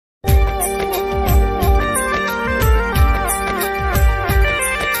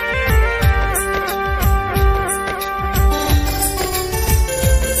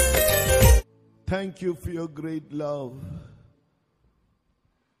thank you for your great love.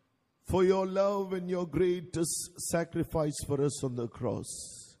 For your love and your greatest sacrifice for us on the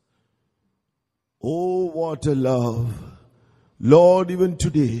cross. Oh, what a love. Lord, even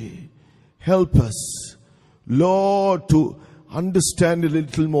today, help us, Lord, to understand a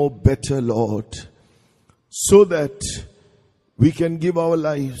little more better, Lord, so that we can give our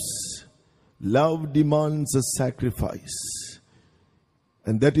lives. Love demands a sacrifice.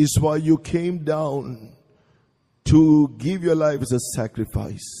 And that is why you came down to give your life as a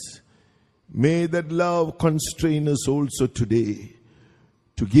sacrifice. May that love constrain us also today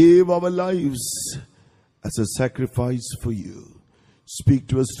to give our lives as a sacrifice for you. Speak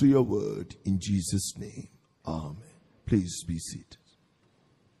to us through your word in Jesus' name. Amen. Please be seated.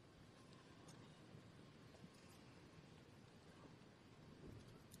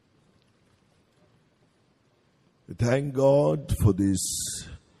 Thank God for this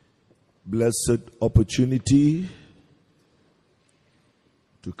blessed opportunity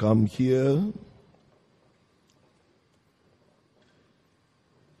to come here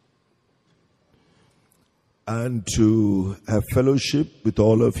and to have fellowship with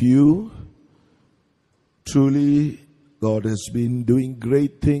all of you. Truly, God has been doing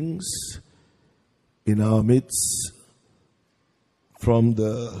great things in our midst from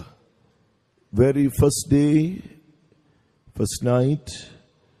the very first day, first night,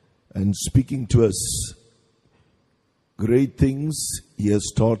 and speaking to us great things He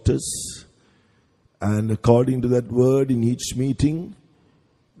has taught us. And according to that word in each meeting,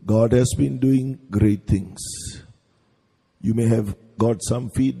 God has been doing great things. You may have got some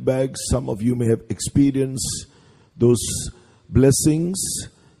feedback. Some of you may have experienced those blessings.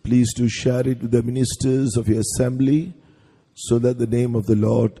 Please do share it with the ministers of your assembly so that the name of the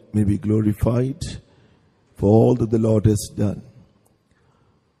Lord may be glorified for all that the Lord has done.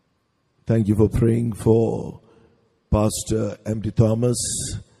 Thank you for praying for Pastor M.T. Thomas,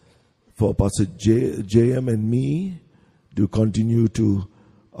 for Pastor J.M. and me. Do continue to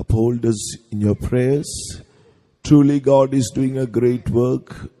uphold us in your prayers. Truly, God is doing a great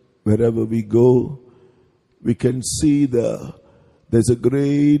work. Wherever we go, we can see there's a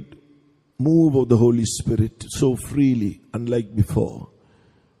great move of the Holy Spirit so freely, unlike before.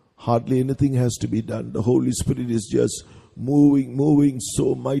 Hardly anything has to be done. The Holy Spirit is just moving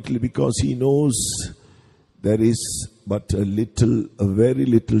so mightily because He knows there is but a very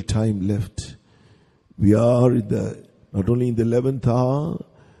little time left. We are not only in the 11th hour,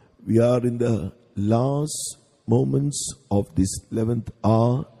 we are in the last moments of this 11th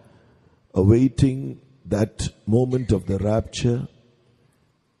hour, awaiting that moment of the rapture.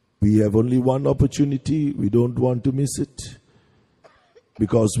 We have only one opportunity. We don't want to miss it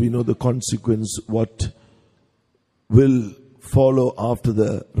because we know the consequence, what will follow after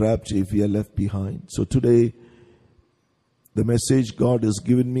the rapture if we are left behind. So today, the message God has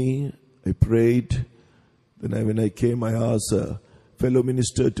given me, I prayed. Then when I came, I asked a fellow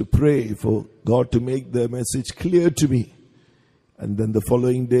minister to pray for God to make the message clear to me. And then the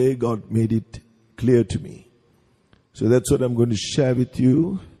following day, God made it clear to me. So that's what I'm going to share with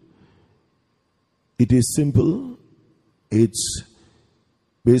you. It is simple. It's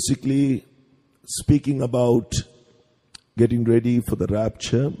basically speaking about getting ready for the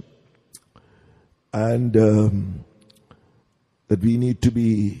rapture, and that we need to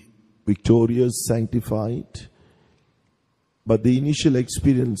be victorious, sanctified. But the initial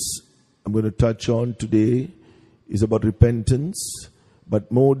experience I'm going to touch on today is about repentance,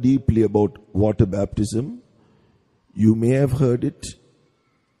 but more deeply about water baptism. You may have heard it.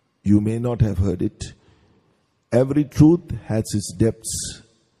 You may not have heard it. Every truth has its depths.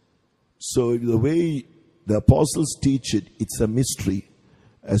 So the way the apostles teach it, it's a mystery.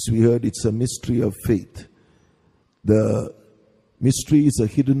 As we heard, it's a mystery of faith. The mystery is a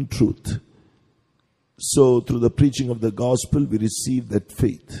hidden truth. So through the preaching of the gospel, we receive that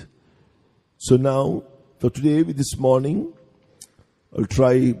faith. So now, for today, this morning, I'll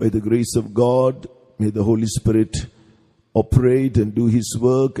try by the grace of God, may the Holy Spirit operate and do His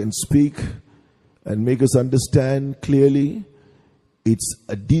work and speak and make us understand clearly. It's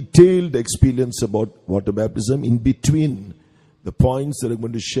a detailed experience about water baptism. In between the points that I'm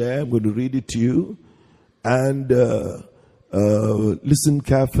going to share, I'm going to read it to you and listen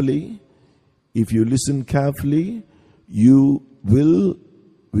carefully. If you listen carefully, you will,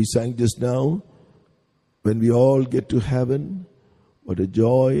 we sang just now, when we all get to heaven, what a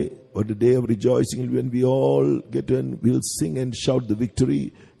joy, what a day of rejoicing when we all get to, and we'll sing and shout the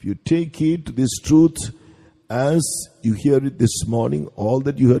victory. If you take heed to this truth, as you hear it this morning, all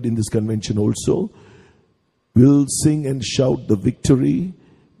that you heard in this convention also, we'll sing and shout the victory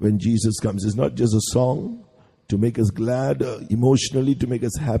when Jesus comes. It's not just a song to make us glad, emotionally to make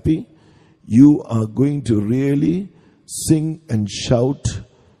us happy. You are going to really sing and shout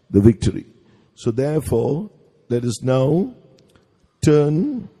the victory. So therefore, let us now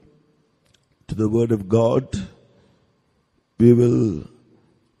turn to the Word of God. We will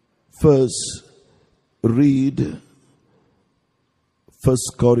first read 1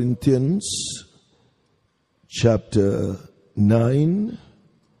 Corinthians chapter 9.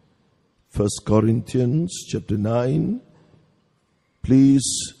 1 Corinthians chapter 9.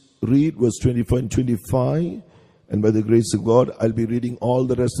 Please read verse 24 and 25. And by the grace of God, I'll be reading all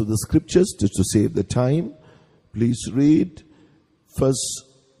the rest of the scriptures just to save the time. Please read 1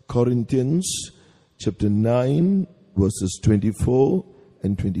 Corinthians chapter 9, verses 24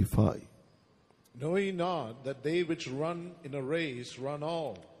 and 25. Know ye not that they which run in a race run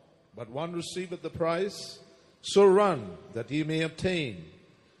all, but one receiveth the prize? So run, that ye may obtain.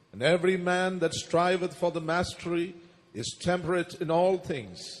 And every man that striveth for the mastery is temperate in all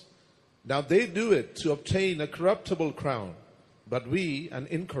things. Now they do it to obtain a corruptible crown, but we an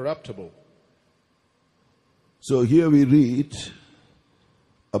incorruptible. So here we read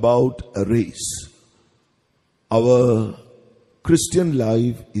about a race. Our Christian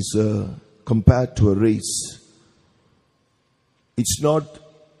life is compared to a race. It's not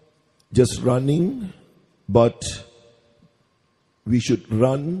just running, but we should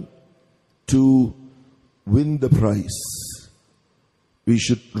run to win the prize. We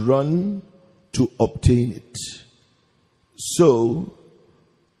should run to obtain it. So,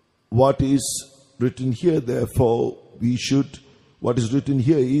 what is written here, therefore, what is written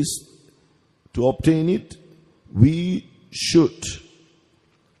here is, to obtain it, we should.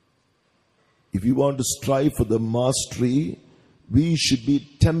 If you want to strive for the mastery, we should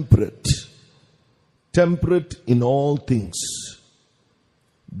be temperate. Temperate in all things.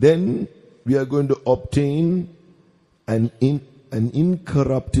 Then we are going to obtain an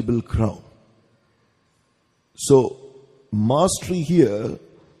incorruptible crown. So, mastery here,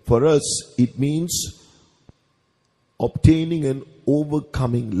 for us, it means obtaining an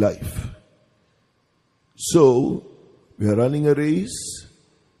overcoming life. So, we are running a race.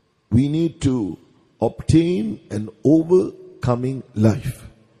 We need to obtain an overcoming life.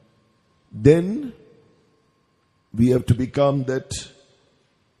 Then, we have to become that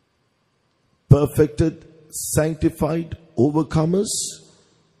perfected, sanctified overcomers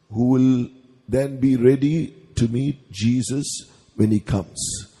who will then be ready to meet Jesus when He comes.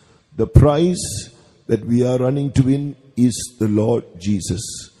 The prize that we are running to win is the Lord Jesus.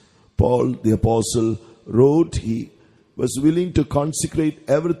 Paul the apostle wrote, he was willing to consecrate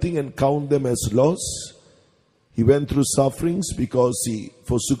everything and count them as loss. He went through sufferings because he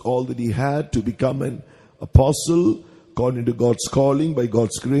forsook all that he had to become an apostle according to God's calling by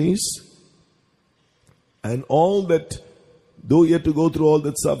God's grace. And all that, though he had to go through all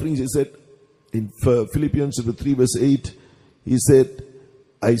that sufferings, he said in Philippians 3 verse 8, he said,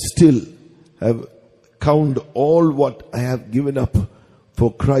 I still have counted all what I have given up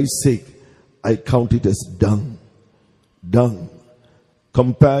for Christ's sake. I count it as dung. Dung.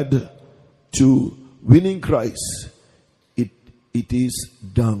 Compared to winning Christ, it is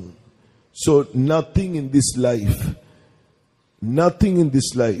dung. So nothing in this life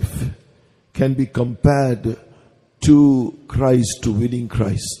can be compared to Christ, to winning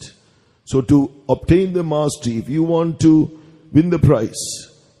Christ. So to obtain the mastery, if you want to win the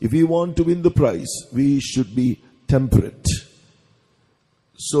prize, we should be temperate.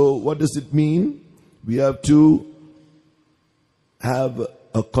 So what does it mean? We have to have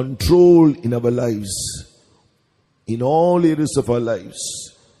a control in our lives. In all areas of our lives,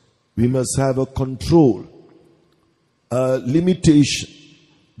 we must have a control, a limitation.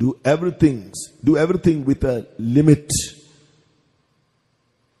 Do everything with a limit.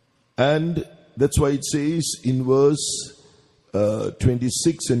 And that's why it says in verse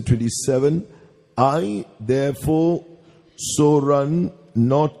 26 and 27, I therefore so run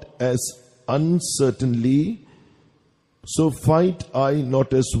not as uncertainly, so fight I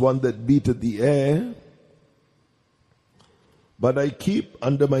not as one that beateth the air, but I keep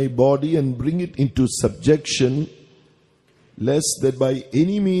under my body and bring it into subjection, lest that by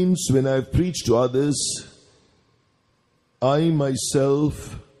any means when I have preached to others, I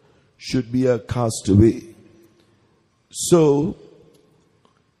myself should be a castaway. So,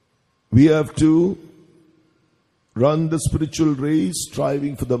 we have to run the spiritual race,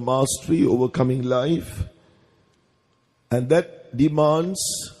 striving for the mastery, overcoming life. And that demands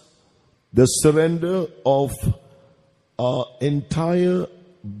the surrender of our entire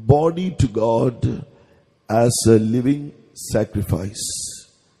body to God as a living sacrifice.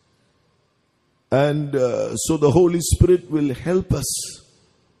 And so the Holy Spirit will help us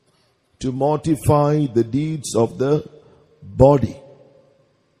to mortify the deeds of the body.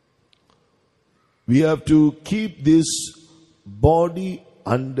 We have to keep this body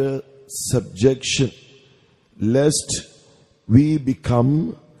under subjection, lest we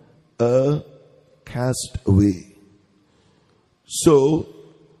become a castaway. So,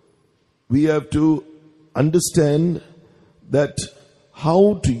 we have to understand that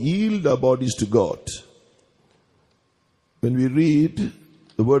how to yield our bodies to God. When we read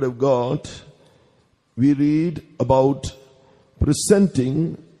the Word of God, we read about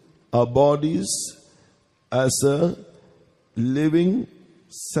presenting our bodies as a living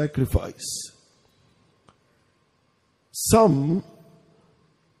sacrifice. Some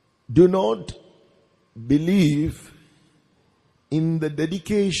do not believe in the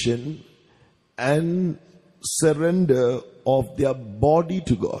dedication and surrender of their body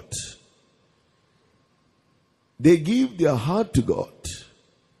to God. They give their heart to God.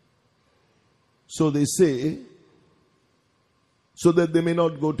 So they say, so that they may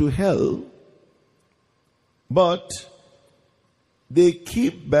not go to hell, but they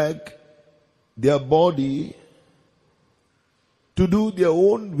keep back their body to do their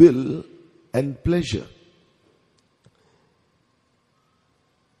own will and pleasure.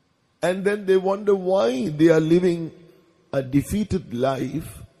 And then they wonder why they are living a defeated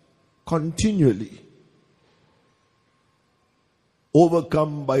life continually,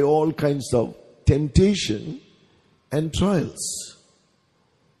 overcome by all kinds of temptation and trials.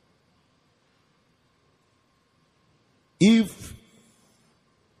 If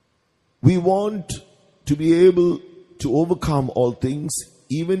we want to be able to overcome all things,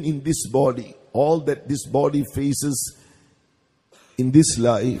 even in this body, all that this body faces in this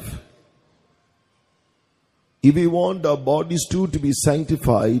life, if we want our bodies too to be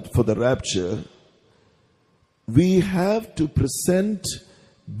sanctified for the rapture, we have to present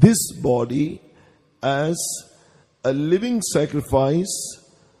this body as a living sacrifice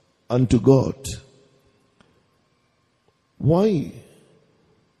unto God. Why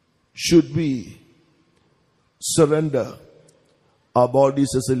should we surrender our bodies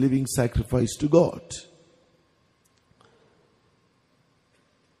as a living sacrifice to God?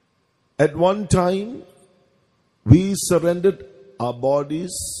 At one time, we surrendered our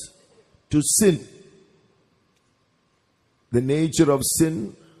bodies to sin. The nature of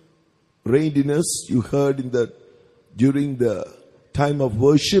sin reigned in us. You heard during the time of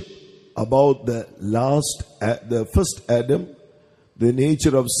worship about the first Adam, the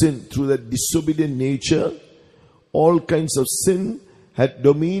nature of sin. Through that disobedient nature, all kinds of sin had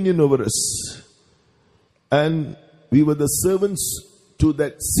dominion over us. And we were the servants to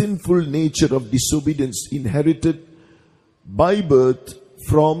that sinful nature of disobedience inherited by birth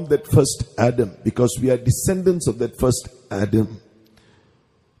from that first Adam, because we are descendants of that first Adam.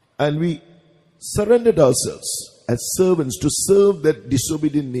 And we surrendered ourselves as servants to serve that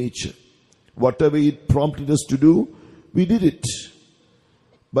disobedient nature. Whatever it prompted us to do, we did it.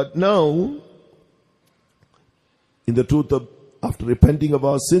 But now, in the truth of, after repenting of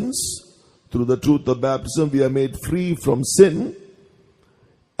our sins, through the truth of baptism, we are made free from sin.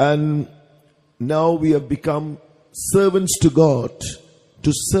 And now we have become servants to God,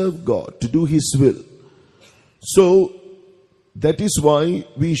 to serve God, to do His will. So, that is why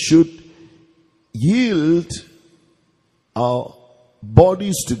we should yield our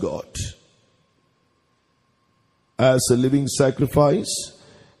bodies to God as a living sacrifice,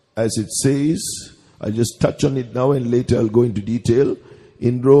 as it says. I'll just touch on it now and later I'll go into detail.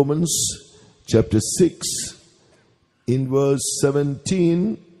 In Romans chapter 6, in verse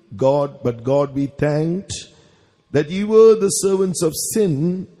 17, but God be thanked that ye were the servants of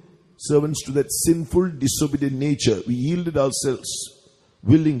sin, servants to that sinful, disobedient nature. We yielded ourselves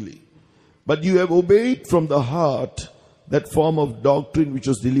willingly. But you have obeyed from the heart that form of doctrine which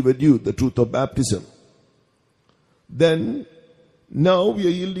was delivered you, the truth of baptism. Then, now we are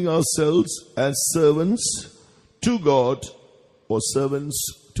yielding ourselves as servants to God, or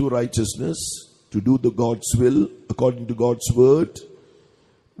servants to righteousness, to do the God's will according to God's word.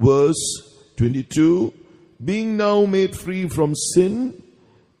 Verse 22, being now made free from sin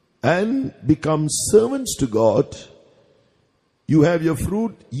and become servants to God, ye have your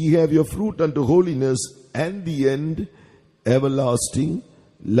fruit unto holiness, and the end everlasting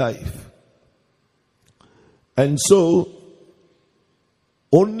life. And so,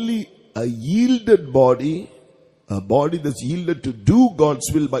 only a yielded body, a body that's yielded to do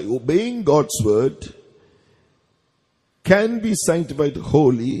God's will by obeying God's word, can be sanctified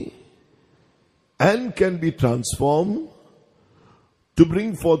holy and can be transformed to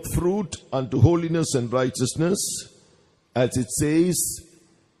bring forth fruit unto holiness and righteousness, as it says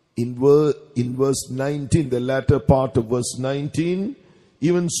in verse 19, the latter part of verse 19,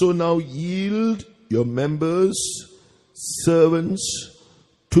 even so now yield your members, servants,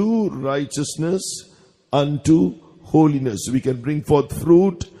 to righteousness unto holiness. We can bring forth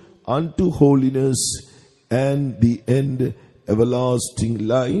fruit unto holiness and the end everlasting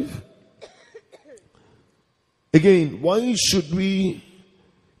life. Again, why should we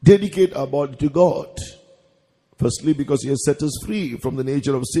dedicate our body to God? Firstly, because He has set us free from the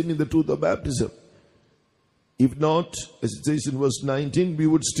nature of sin in the truth of baptism. If not, as it says in verse 19, we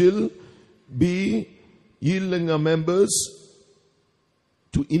would still be yielding our members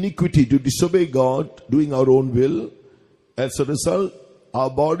to iniquity, to disobey God, doing our own will. As a result, our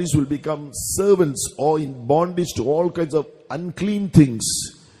bodies will become servants or in bondage to all kinds of unclean things,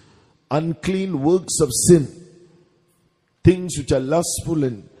 unclean works of sin, things which are lustful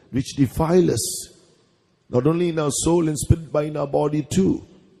and which defile us, not only in our soul and spirit, but in our body too.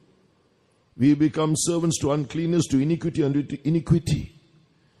 We become servants to uncleanness, to iniquity, and to iniquity.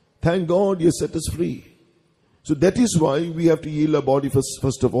 Thank God He has set us free. So that is why we have to yield our body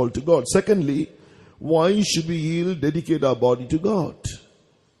first of all to God. Secondly, why should we dedicate our body to God?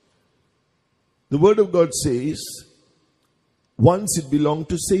 The Word of God says, once it belonged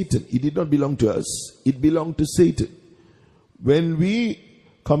to Satan. It did not belong to us. It belonged to Satan. When we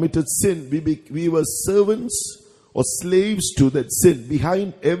committed sin, we were servants or slaves to that sin.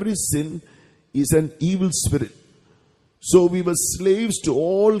 Behind every sin is an evil spirit. So we were slaves to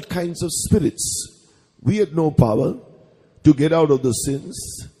all kinds of spirits. We had no power to get out of the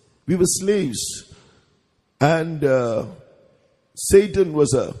sins. We were slaves. And Satan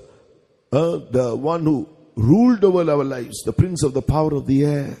was the one who ruled over our lives, the prince of the power of the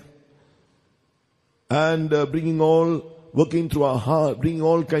air. And working through our heart, bringing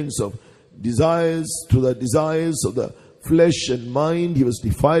all kinds of desires, through the desires of the flesh and mind. He was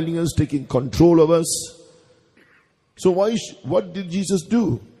defiling us, taking control of us. So what did Jesus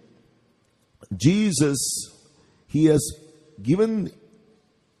do? Jesus, He has given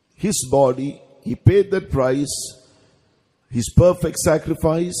His body. He paid that price, His perfect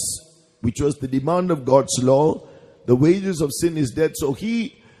sacrifice, which was the demand of God's law. The wages of sin is death. So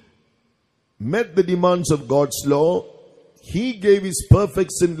He met the demands of God's law. He gave His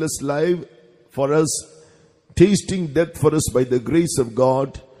perfect sinless life for us, tasting death for us by the grace of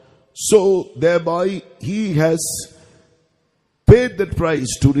God. So thereby He has paid that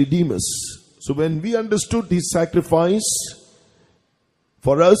price to redeem us. So when we understood His sacrifice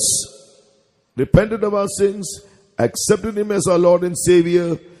for us, repented of our sins, accepted Him as our Lord and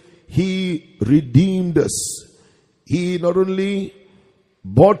Savior, He redeemed us. He not only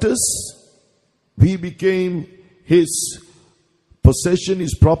bought us, we became His possession,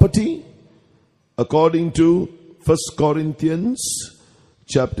 His property, according to 1 Corinthians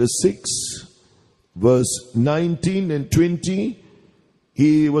chapter 6, verse 19 and 20.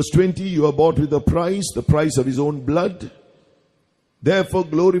 Verse 20, you are bought with a price, the price of His own blood. Therefore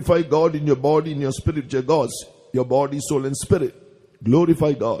glorify God in your body, in your spirit, which are God's, your body, soul and spirit.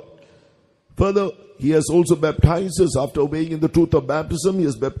 Glorify God. Further, He has also baptized us after obeying in the truth of baptism. He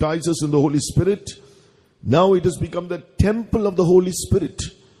has baptized us in the Holy Spirit. Now it has become the temple of the Holy Spirit,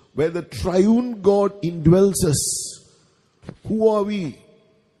 where the triune God indwells us. Who are we?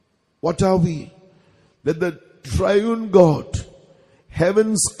 What are we? That the triune God,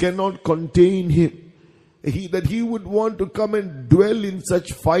 heavens cannot contain Him. That He would want to come and dwell in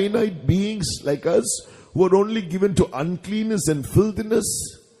such finite beings like us, who are only given to uncleanness and filthiness.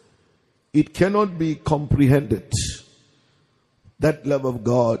 It cannot be comprehended. That love of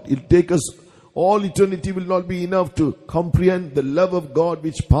God, it'll take us, all eternity will not be enough to comprehend the love of God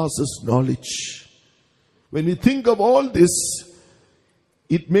which passes knowledge. When we think of all this,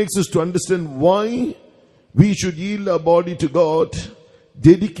 it makes us to understand why we should yield our body to God,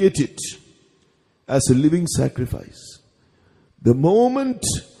 dedicate it as a living sacrifice. The moment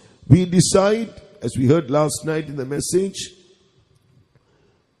we decide, as we heard last night in the message,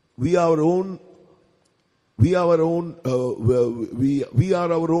 we are our own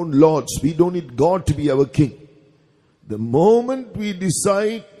lords. We don't need God to be our king. The moment we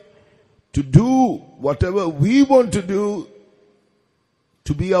decide to do whatever we want to do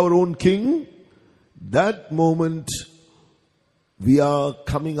to be our own king, that moment we are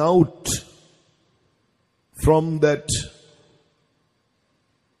coming out from that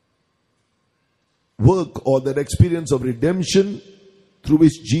work or that experience of redemption through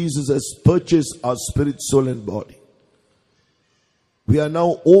which Jesus has purchased our spirit, soul and body. We are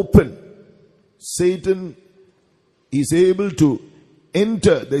now open. Satan is able to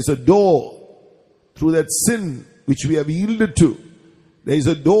enter. There's a door through that sin which we have yielded to. There is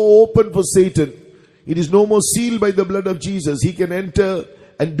a door open for Satan. It is no more sealed by the blood of Jesus. He can enter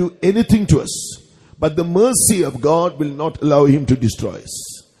and do anything to us. But the mercy of God will not allow him to destroy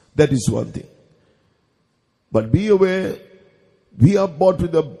us. That is one thing. But be aware, we are bought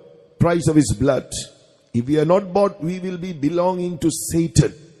with the price of his blood. If we are not bought, we will be belonging to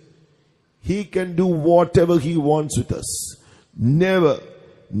Satan. He can do whatever he wants with us. Never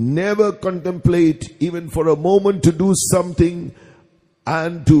contemplate even for a moment to do something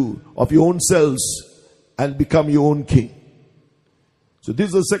and of your own selves and become your own king. So this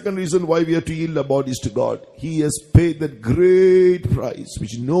is the second reason why we have to yield our bodies to God. He has paid that great price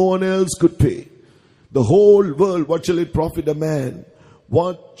which no one else could pay. The whole world, what shall it profit a man?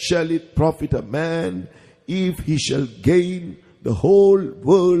 What shall it profit a man if he shall gain the whole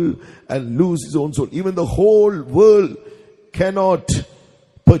world and lose his own soul? Even the whole world cannot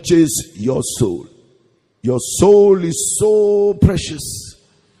purchase your soul. Your soul is so precious.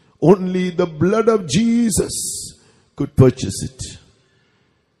 Only the blood of Jesus could purchase it.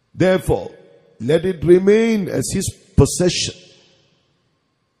 Therefore, let it remain as his possession.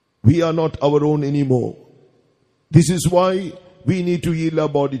 We are not our own anymore. This is why we need to yield our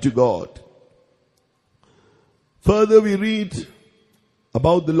body to God. Further, we read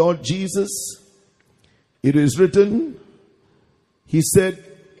about the Lord Jesus. It is written, he said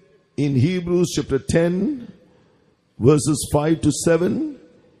in Hebrews chapter 10, verses 5 to 7.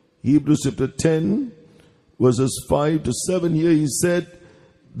 Hebrews chapter 10, verses 5 to 7. Here he said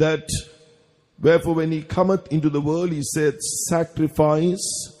that, wherefore when he cometh into the world, he said,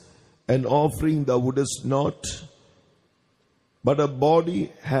 sacrifice and offering thou wouldest not, but a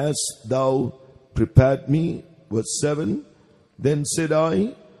body hast thou prepared me. Verse 7. Then said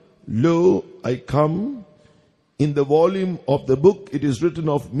I, lo, I come. In the volume of the book it is written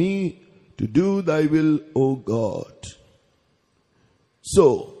of me to do thy will, O God.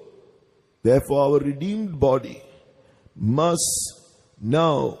 So, therefore our redeemed body must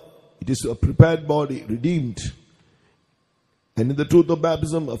now, it is a prepared body, redeemed. And in the truth of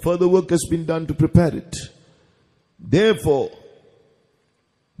baptism, a further work has been done to prepare it. Therefore,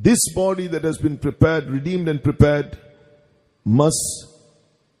 this body that has been prepared, redeemed and prepared, must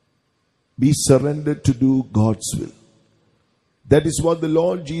be surrendered to do God's will. That is what the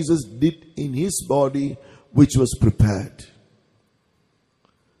Lord Jesus did in his body, which was prepared.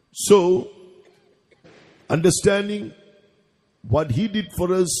 So, understanding what he did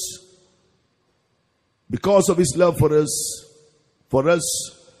for us, because of his love for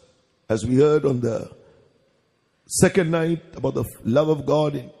us, as we heard on the second night about the love of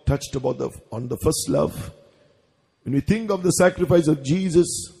God, it touched about on the first love. When we think of the sacrifice of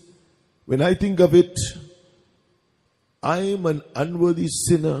Jesus, when I think of it, I am an unworthy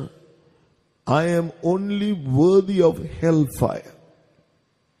sinner. I am only worthy of hellfire.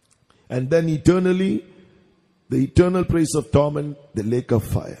 And then eternally, the eternal place of torment, the lake of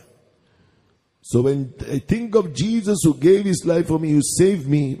fire. So when I think of Jesus who gave his life for me, who saved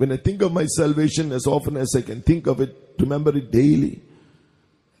me, when I think of my salvation, as often as I can think of it, remember it daily,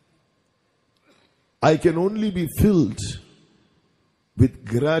 I can only be filled with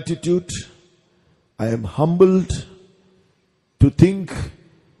gratitude. I am humbled to think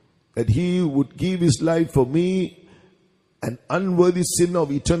that he would give his life for me, an unworthy sinner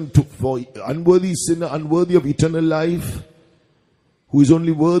unworthy of eternal life, who is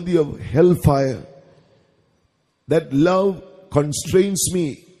only worthy of hellfire. That love constrains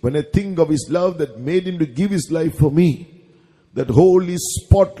me when I think of his love that made him to give his life for me. That holy,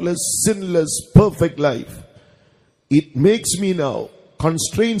 spotless, sinless, perfect life. It makes me now,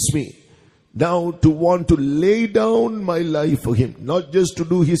 constrains me now to want to lay down my life for him. Not just to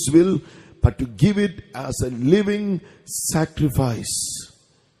do his will, but to give it as a living sacrifice.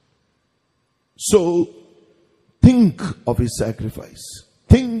 So, think of his sacrifice.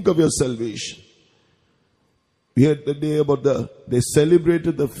 Think of your salvation. We had the day about they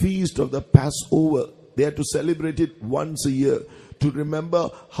celebrated the feast of the Passover. They had to celebrate it once a year to remember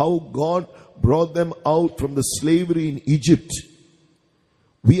how God brought them out from the slavery in Egypt.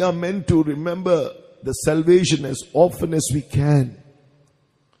 We are meant to remember the salvation as often as we can.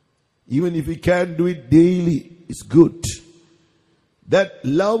 Even if we can't do it daily, it's good. That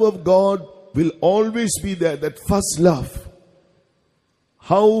love of God will always be there, that first love.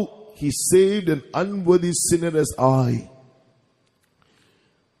 How he saved an unworthy sinner as I.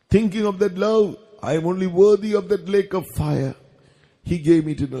 Thinking of that love, I am only worthy of that lake of fire. He gave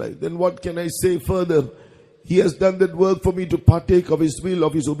me eternal life. Then what can I say further? He has done that work for me to partake of His will,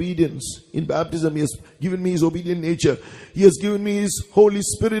 of His obedience. In baptism, He has given me His obedient nature. He has given me His Holy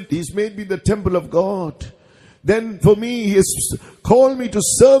Spirit. He's made me the temple of God. Then for me, He has called me to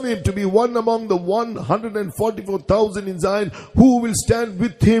serve Him, to be one among the 144,000 in Zion, who will stand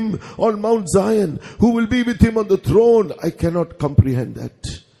with Him on Mount Zion, who will be with Him on the throne. I cannot comprehend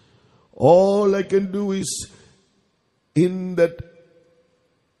that. All I can do is, in that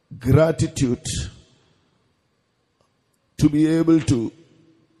gratitude, to be able to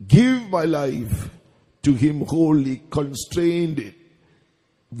give my life to Him wholly, constrained,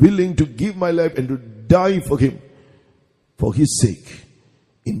 willing to give my life and to die for Him, for His sake,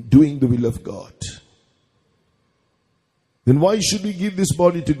 in doing the will of God. Then why should we give this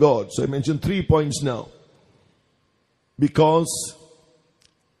body to God? So I mentioned 3 points now. Because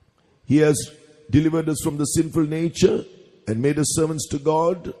He has delivered us from the sinful nature and made us servants to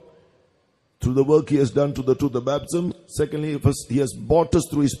God through the work He has done through the baptism. Secondly, first, He has bought us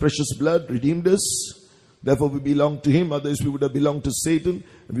through His precious blood, redeemed us. Therefore we belong to Him. Otherwise we would have belonged to Satan,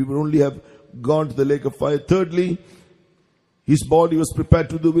 and we would only have gone to the lake of fire. Thirdly, His body was prepared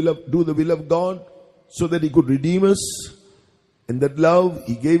to do the will of God, so that He could redeem us. In that love,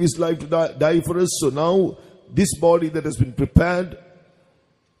 He gave His life to die for us. So now, this body that has been prepared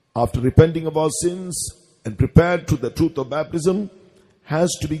after repenting of our sins and prepared through the truth of baptism, has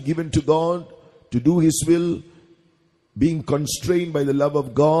to be given to God to do His will, being constrained by the love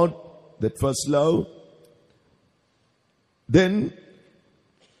of God, that first love. Then,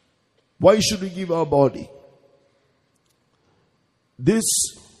 why should we give our body? This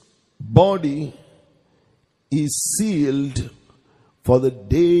body is sealed for the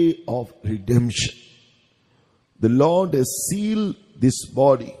day of redemption. The Lord has sealed this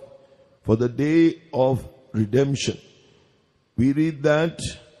body for the day of redemption. We read that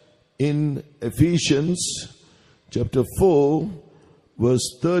in Ephesians chapter 4,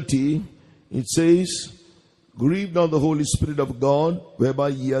 verse 30. It says, "Grieve not the Holy Spirit of God, whereby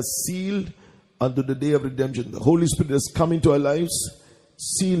ye are sealed unto the day of redemption." The Holy Spirit has come into our lives,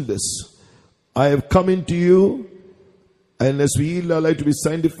 sealed us. I have come into you, and as we yield our life to be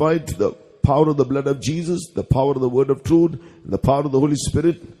sanctified to the power of the blood of Jesus, the power of the word of truth, and the power of the Holy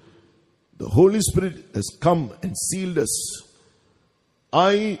Spirit, the Holy Spirit has come and sealed us.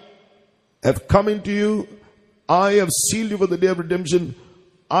 I have come into you. I have sealed you for the day of redemption.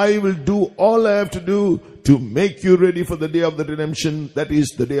 I will do all I have to do to make you ready for the day of the redemption, that is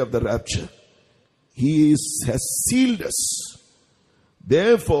the day of the rapture. He has sealed us.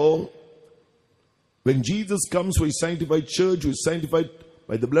 Therefore, when Jesus comes for His sanctified church, who is sanctified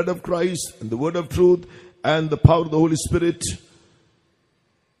by the blood of Christ and the word of truth and the power of the Holy Spirit,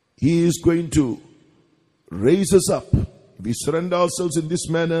 He is going to raise us up. If we surrender ourselves in this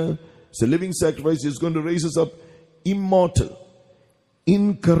manner, as a living sacrifice, He is going to raise us up immortal,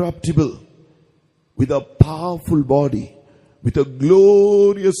 incorruptible, with a powerful body, with a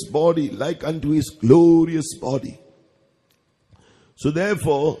glorious body, like unto His glorious body. So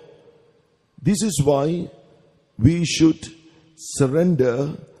therefore, this is why we should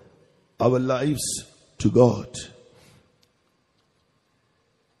surrender our lives to God.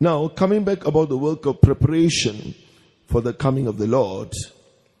 Now, coming back about the work of preparation for the coming of the Lord,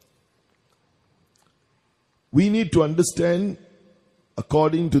 we need to understand,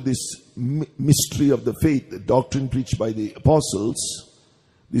 according to this mystery of the faith, the doctrine preached by the apostles,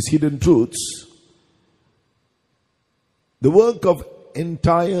 these hidden truths, the work of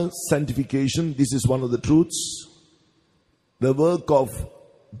entire sanctification. This is one of the truths. The work of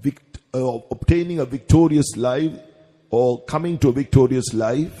obtaining a victorious life, or coming to a victorious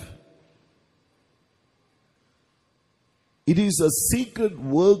life. It is a secret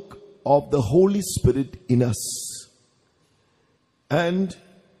work of the Holy Spirit in us. And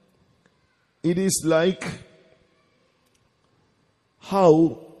it is like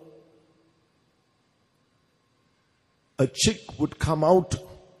how a chick would come out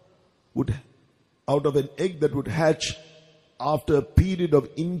of an egg that would hatch after a period of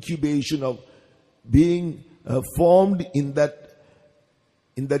incubation, of being formed in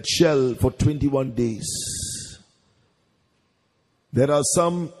that shell for 21 days. There are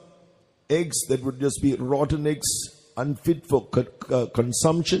some eggs that would just be rotten eggs, unfit for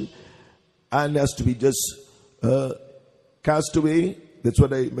consumption, and has to be just cast away. That's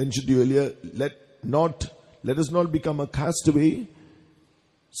what I mentioned to you earlier. Let us not become a castaway.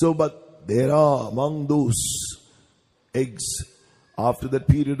 So, but there are among those eggs, after that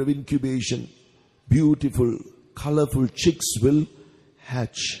period of incubation, beautiful, colorful chicks will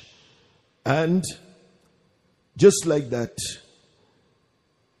hatch. And just like that,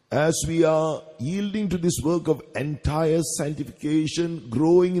 as we are yielding to this work of entire sanctification,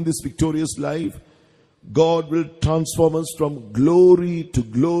 growing in this victorious life, God will transform us from glory to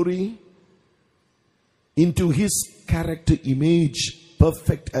glory into His character image,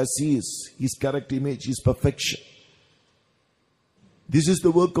 perfect as He is. His character image is perfection. This is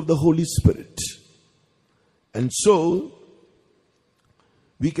the work of the Holy Spirit. And so,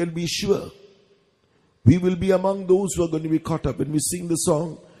 we can be sure we will be among those who are going to be caught up. When we sing the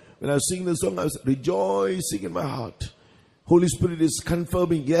song, when I was singing the song, I was rejoicing in my heart. Holy Spirit is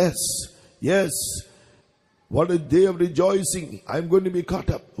confirming, yes, yes. What a day of rejoicing. I'm going to be caught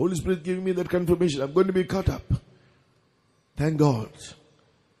up. Holy Spirit giving me that confirmation. I'm going to be caught up. Thank God.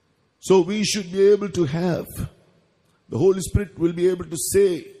 So we should be able to have, the Holy Spirit will be able to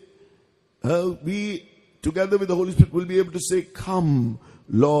say, we together with the Holy Spirit will be able to say, come,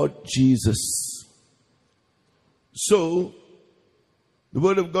 Lord Jesus. So, the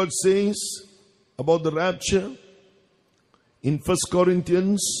Word of God says about the rapture in 1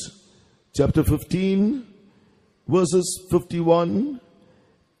 Corinthians chapter 15, verses 51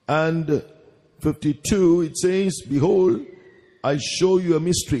 and 52, it says, behold, I show you a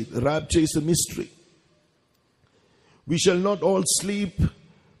mystery. The rapture is a mystery. We shall not all sleep,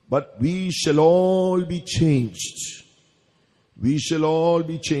 but we shall all be changed. We shall all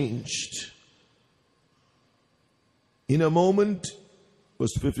be changed. In a moment,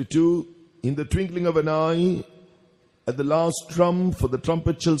 verse 52, in the twinkling of an eye, at the last trump, for the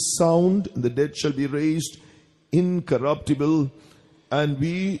trumpet shall sound, and the dead shall be raised incorruptible, and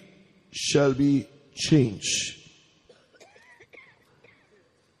we shall be changed.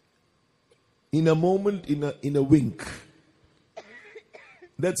 In a moment, in a wink.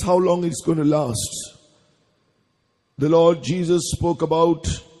 That's how long it's going to last. The Lord Jesus spoke about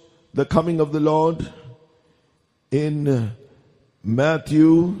the coming of the Lord in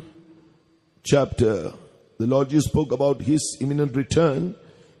Mathew chapter. The Lord Jesus spoke about His imminent return.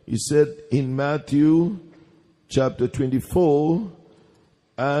 He said in Matthew chapter 24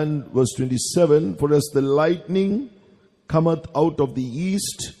 and verse 27, for as the lightning cometh out of the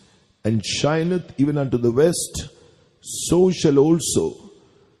east and shineth even unto the west, so shall also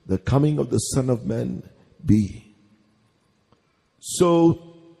the coming of the Son of Man be.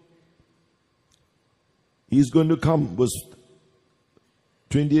 So, He's going to come, verse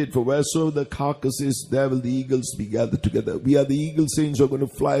 28, for wheresoever the carcass is, there will the eagles be gathered together. We are the eagle saints who are going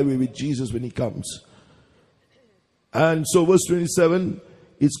to fly away with Jesus when He comes. And so verse 27,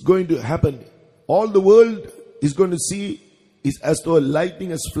 it's going to happen. All the world is going to see is as though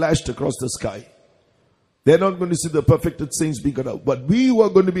lightning has flashed across the sky. They're not going to see the perfected saints being caught up. But we who are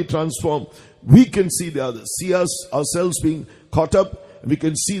going to be transformed, we can see the others. See us, ourselves being caught up, and we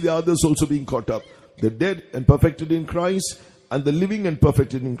can see the others also being caught up. The dead and perfected in Christ, and the living and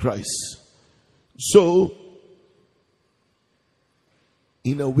perfected in Christ. So,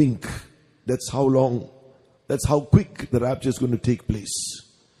 in a wink, that's how long, that's how quick the rapture is going to take place.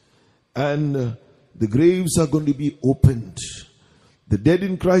 And the graves are going to be opened. The dead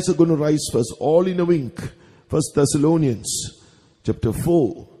in Christ are going to rise first, all in a wink. 1 Thessalonians chapter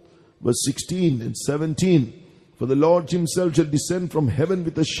 4, verse 16 and 17. For the Lord Himself shall descend from heaven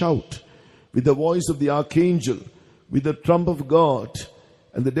with a shout, with the voice of the archangel, with the trump of God,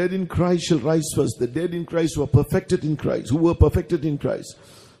 and the dead in Christ shall rise first. The dead in Christ who are perfected in Christ, who were perfected in Christ.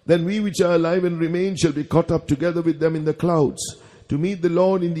 Then we which are alive and remain shall be caught up together with them in the clouds, to meet the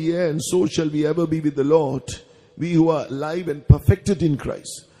Lord in the air, and so shall we ever be with the Lord. We who are alive and perfected in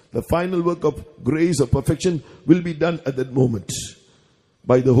Christ. The final work of grace, of perfection, will be done at that moment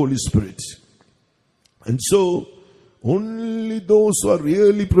by the Holy Spirit. And so, only those who are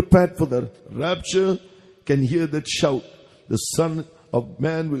really prepared for the rapture can hear that shout. The Son of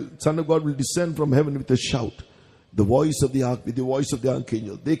God will descend from heaven with a shout. The voice of the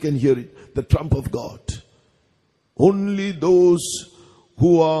archangel. They can hear it. The trump of God. Only those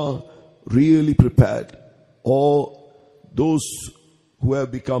who are really prepared, or those who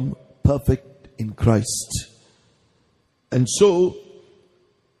have become perfect in Christ. And so,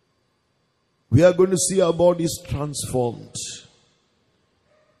 we are going to see our bodies transformed.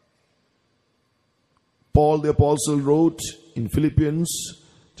 Paul the Apostle wrote in Philippians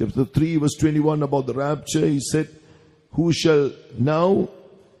chapter 3 verse 21 about the rapture. He said, who shall now,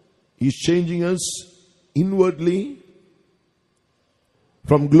 He's changing us inwardly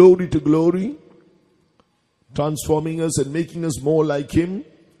from glory to glory, transforming us and making us more like Him.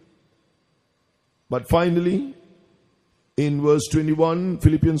 But finally, in verse 21,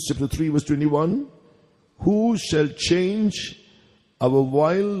 Philippians chapter 3 verse 21, who shall change our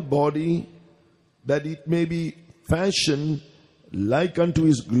vile body, that it may be fashioned like unto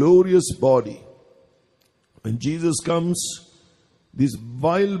his glorious body. When Jesus comes, this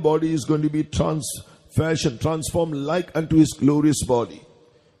vile body is going to be transformed like unto his glorious body.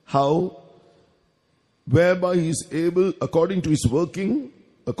 How? Whereby he is able, according to his working,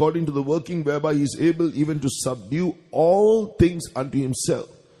 according to the working whereby he is able even to subdue all things unto himself.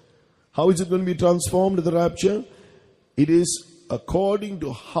 How is it going to be transformed at the rapture? It is according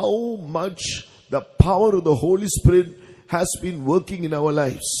to how much the power of the Holy Spirit has been working in our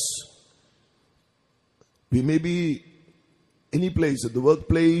lives. We may be any place, at the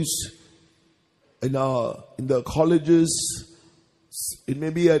workplace, in the colleges, it may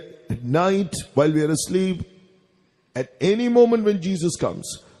be at night while we are asleep. At any moment when Jesus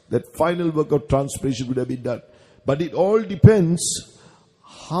comes, that final work of transformation would have been done. But it all depends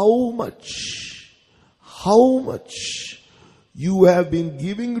how much you have been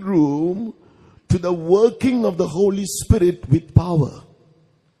giving room to the working of the Holy Spirit with power.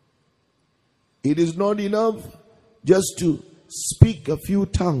 It is not enough just to speak a few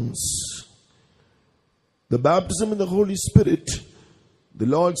tongues. The baptism in the Holy Spirit, the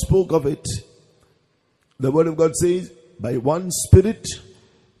Lord spoke of it. The Word of God says, by one Spirit,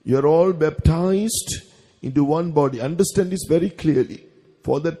 you are all baptized into one body. Understand this very clearly.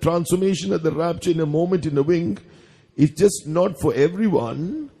 For the transformation of the rapture in a moment, in a wink, is just not for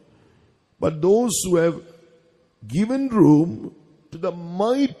everyone, but those who have given room to the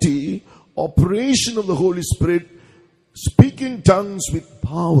mighty operation of the Holy Spirit, speaking tongues with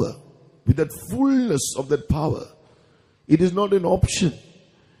power, with that fullness of that power. It is not an option.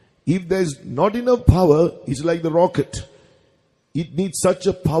 If there is not enough power, it's like the rocket. It needs such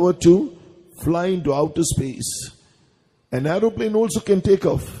a power to fly into outer space. An aeroplane also can take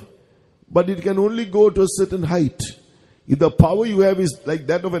off, but it can only go to a certain height. If the power you have is like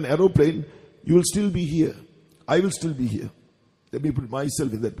that of an aeroplane, you will still be here. I will still be here. Let me put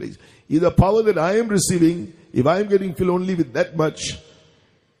myself in that place. If the power that I am receiving, if I am getting filled only with that much,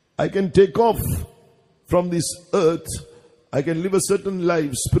 I can take off from this earth. I can live a certain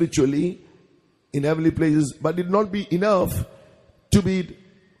life spiritually in heavenly places, but it will not be enough to be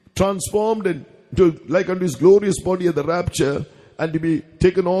transformed and to like unto his glorious body at the rapture and to be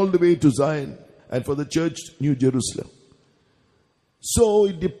taken all the way to Zion and for the church, New Jerusalem. So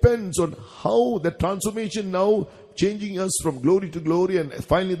it depends on how the transformation now changing us from glory to glory and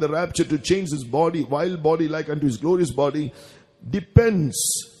finally the rapture to change his body, wild body like unto his glorious body, depends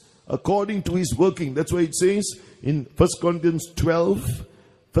according to his working. That's why it says in 1 Corinthians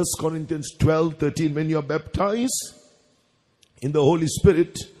 12:13, when you are baptized in the Holy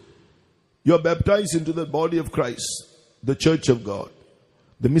Spirit, you are baptized into the body of Christ, the church of God,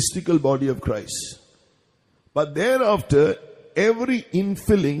 the mystical body of Christ. But thereafter, every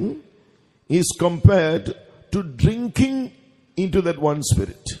infilling is compared to drinking into that one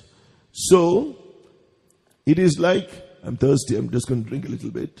Spirit. So, it is like, I'm thirsty, I'm just going to drink a little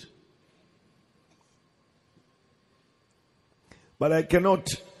bit. But I cannot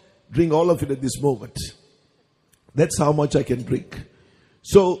drink all of it at this moment. That's how much I can drink.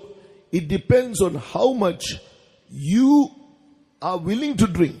 So, it depends on how much you are willing to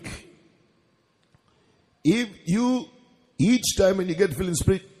drink. If you, each time when you get filled in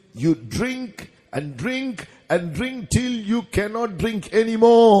Spirit, you drink and drink and drink till you cannot drink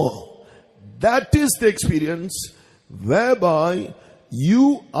anymore. That is the experience whereby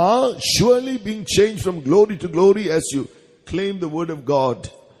you are surely being changed from glory to glory as you claim the Word of God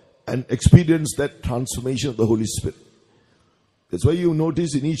and experience that transformation of the Holy Spirit. That's why you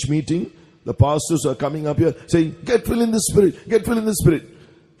notice in each meeting, the pastors are coming up here saying, get filled in the Spirit, get filled in the Spirit.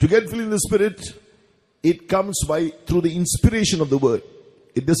 To get filled in the Spirit, it comes through the inspiration of the Word.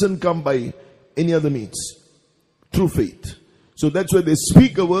 It doesn't come by any other means. Through faith. So that's why they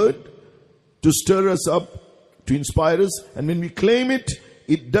speak a word to stir us up, to inspire us. And when we claim it,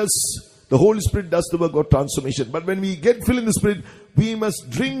 the Holy Spirit does the work of transformation. But when we get filled in the Spirit, we must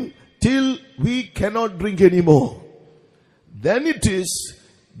drink till we cannot drink anymore. Then it is,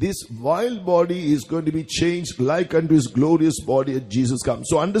 this vile body is going to be changed like unto his glorious body as Jesus comes.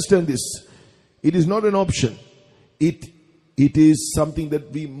 So understand this. It is not an option. It is something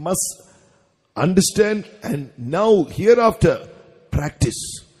that we must understand and now hereafter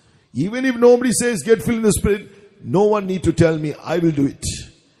practice. Even if nobody says get filled in the Spirit, no one need to tell me, I will do it.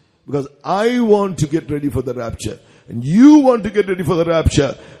 Because I want to get ready for the rapture. And you want to get ready for the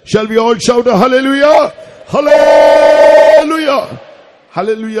rapture. Shall we all shout a hallelujah? Hallelujah!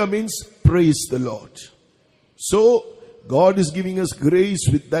 Hallelujah means praise the Lord. So, God is giving us grace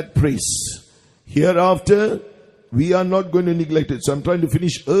with that praise. Hereafter, we are not going to neglect it. So I'm trying to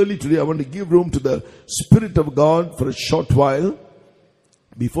finish early today. I want to give room to the Spirit of God for a short while.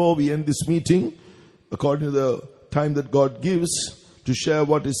 before we end this meeting, according to the time that God gives to share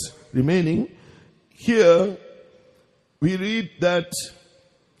what is remaining, here we read that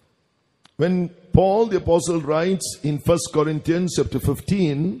when Paul the apostle writes in 1 Corinthians chapter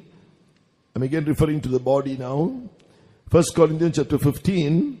 15, I'm again referring to the body now, 1 Corinthians chapter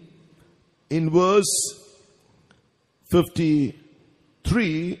 15, in verse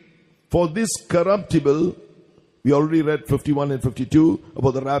 53, for this corruptible, we already read 51 and 52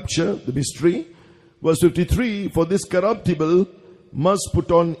 about the rapture, the mystery. Verse 53, for this corruptible must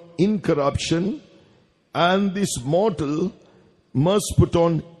put on incorruption, and this mortal must put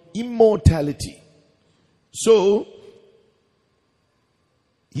on immortality. So,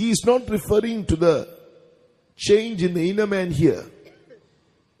 he is not referring to the change in the inner man here.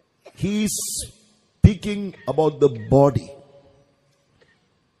 He is speaking about the body.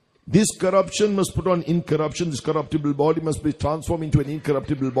 This corruption must put on incorruption. This corruptible body must be transformed into an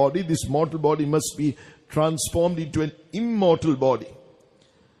incorruptible body. This mortal body must be transformed into an immortal body.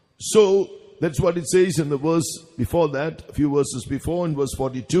 So, that's what it says in the verse before that, a few verses before, in verse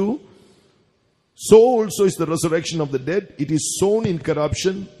 42. So also is the resurrection of the dead. It is sown in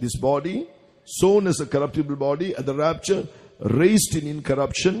corruption, this body, sown as a corruptible body, at the rapture, raised in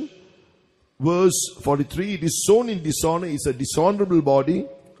incorruption. Verse 43, it is sown in dishonor, it's a dishonorable body,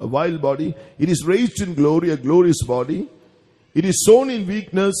 a vile body. It is raised in glory, a glorious body. It is sown in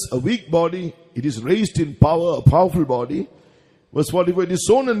weakness, a weak body. It is raised in power, a powerful body. Verse 44, it is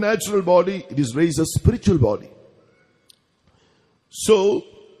sown a natural body, it is raised a spiritual body. So,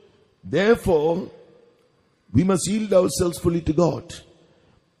 therefore, we must yield ourselves fully to God.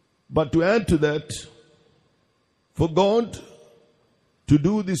 But to add to that, for God to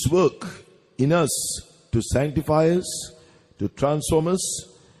do this work in us, to sanctify us, to transform us,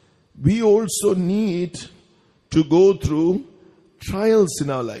 we also need to go through trials in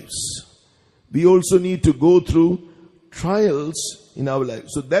our lives. We also need to go through trials in our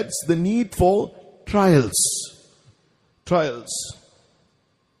lives. So that's the need for trials. Trials.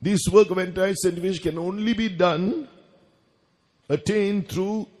 This work of entire sanctification can only be done, attained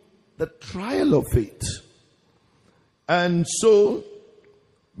through the trial of faith. And so,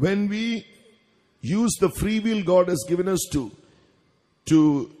 when we use the free will God has given us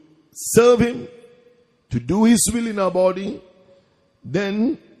to serve Him, to do His will in our body,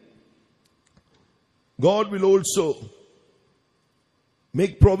 then God will also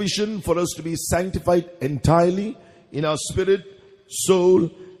make provision for us to be sanctified entirely in our spirit,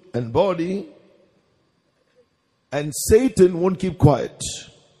 soul, and body. And Satan won't keep quiet.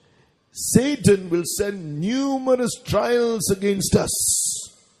 Satan will send numerous trials against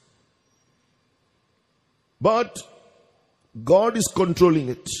us. But God is controlling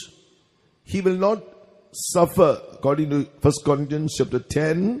it. He will not suffer, according to 1 Corinthians chapter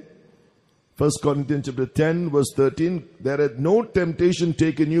 10. 1 Corinthians chapter 10 verse 13, there hath no temptation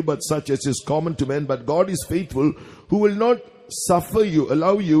taken you but such as is common to men, but God is faithful, who will not suffer you,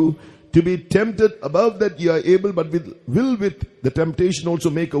 allow you to be tempted above that ye are able, but will with the temptation also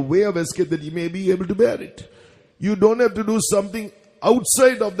make a way of escape that ye may be able to bear it. You don't have to do something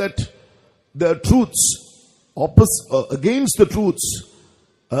outside of that, the truths, against the truths,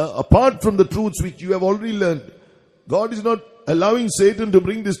 apart from the truths which you have already learned. God is not allowing Satan to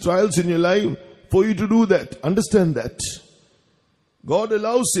bring these trials in your life for you to do that. Understand that. God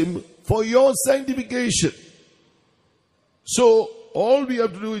allows him for your sanctification. So, all we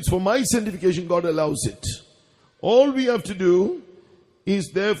have to do is for my sanctification, God allows it. All we have to do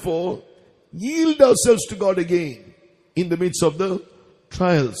is therefore yield ourselves to God again in the midst of the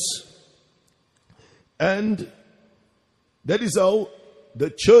trials. And that is how the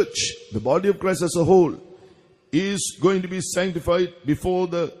church, the body of Christ as a whole, is going to be sanctified before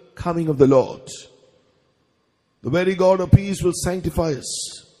the coming of the Lord. The very God of peace will sanctify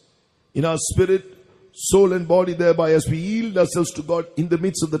us in our spirit, soul and body, thereby as we yield ourselves to God in the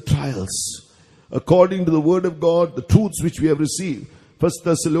midst of the trials, according to the word of God, the truths which we have received. 1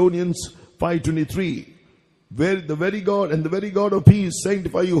 Thessalonians 5:23, where the very God and the very God of peace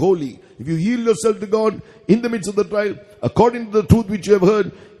sanctify you wholly. If you yield yourself to God in the midst of the trial, according to the truth which you have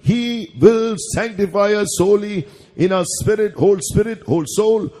heard, He will sanctify us wholly in our spirit, whole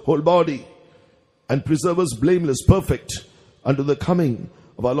soul, whole body, and preserve us blameless, perfect, unto the coming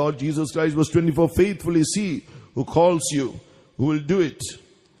of our Lord Jesus Christ. Verse 24, faithful is He who calls you, who will do it.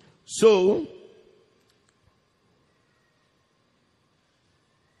 So,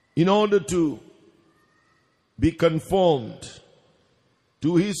 in order to be conformed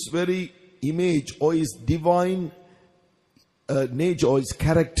to His very image or His divine nature or His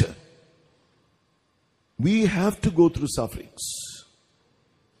character, we have to go through sufferings.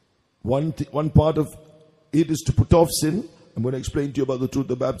 One part of it is to put off sin. I'm going to explain to you about the truth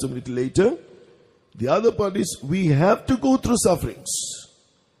of baptism a little later. The other part is we have to go through sufferings.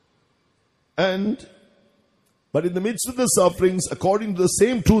 But in the midst of the sufferings, according to the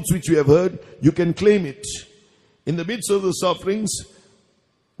same truths which we have heard, you can claim it. In the midst of the sufferings,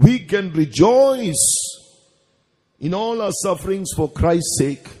 we can rejoice in all our sufferings for Christ's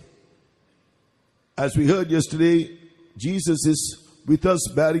sake. As we heard yesterday, Jesus is with us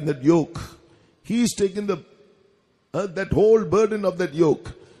bearing that yoke. He's taken that whole burden of that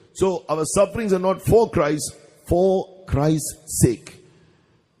yoke. So our sufferings are not for Christ, for Christ's sake.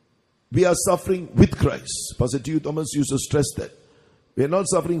 We are suffering with Christ. Pastor Thomas used to stress that. We are not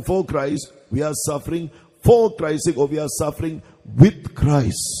suffering for Christ, we are suffering for Christ's sake, or we are suffering with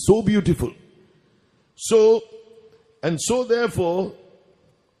Christ. So beautiful. So therefore,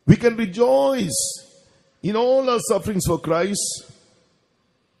 we can rejoice in all our sufferings for Christ,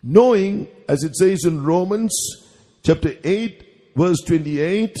 knowing, as it says in Romans chapter 8, verse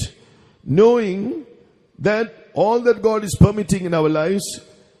 28, knowing that all that God is permitting in our lives,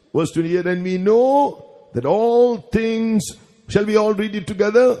 verse 28, and we know that all things, shall we all read it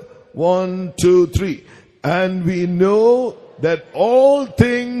together? 1, 2, 3. And we know that all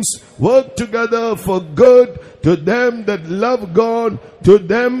things work together for good to them that love God, to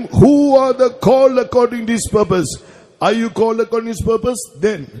them who are the called according to His purpose. Are you called according to His purpose?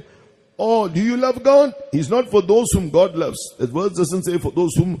 Then, do you love God? It's not for those whom God loves. The verse doesn't say for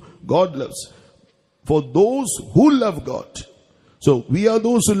those whom God loves. For those who love God. So, we are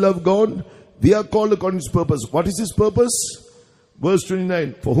those who love God. We are called according to His purpose. What is His purpose? Verse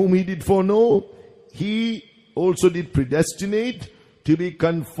 29. For whom He did foreknow, He also did predestinate to be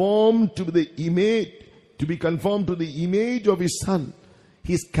conformed to the image, of His Son.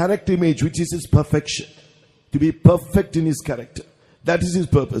 His character image, which is His perfection. To be perfect in His character. That is His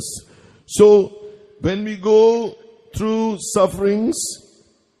purpose. So, when we go through sufferings,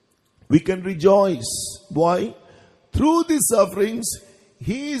 we can rejoice. Why? Through these sufferings,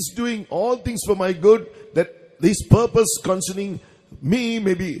 He is doing all things for my good, that His purpose concerning me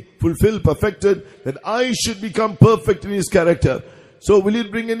may be fulfilled, perfected, that I should become perfect in His character. So will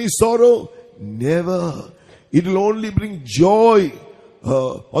it bring any sorrow? Never. It will only bring joy.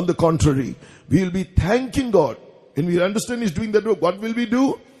 On the contrary, we will be thanking God. When we understand He's doing that work, what will we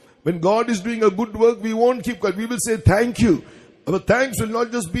do? When God is doing a good work, we won't keep quiet. We will say thank you. Our thanks will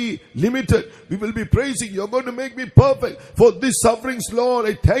not just be limited. We will be praising. You're going to make me perfect. For this sufferings, Lord,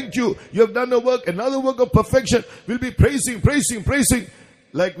 I thank you. You have done a work, another work of perfection. We'll be praising.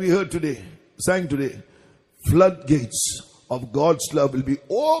 Like we heard today, sang today. Floodgates of God's love will be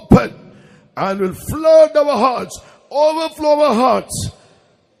open and will flood our hearts, overflow our hearts.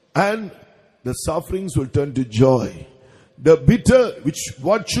 And the sufferings will turn to joy. The bitter,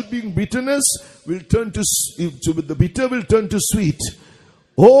 what should be bitterness, will turn to, the bitter will turn to sweet.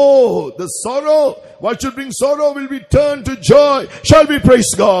 Oh, the sorrow, what should bring sorrow will be turned to joy. Shall we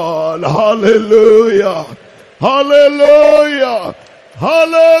praise God? Hallelujah. Hallelujah.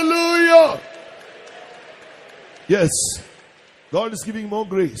 Hallelujah. Yes, God is giving more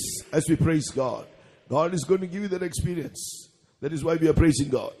grace as we praise God. God is going to give you that experience. That is why we are praising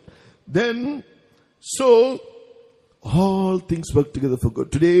God. Then, all things work together for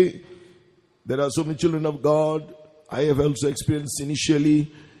good. Today, there are so many children of God. I have also experienced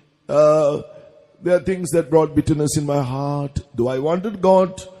initially, there are things that brought bitterness in my heart. Though I wanted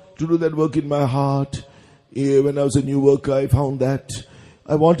God to do that work in my heart. When I was a new worker, I found that.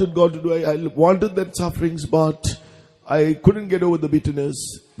 I wanted God to do it. I wanted that sufferings, but I couldn't get over the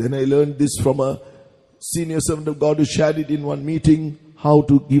bitterness. Then I learned this from a senior servant of God who shared it in one meeting, how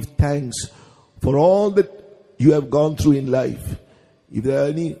to give thanks for all that you have gone through in life. If there are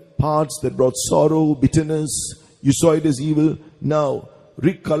any parts that brought sorrow, bitterness, you saw it as evil, now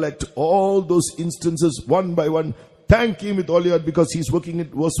recollect all those instances one by one. Thank Him with all your heart because He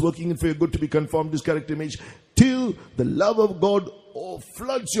was working it for your good to be conformed to His character image till the love of God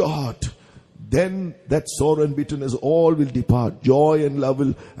floods your heart. Then that sorrow and bitterness all will depart. Joy and love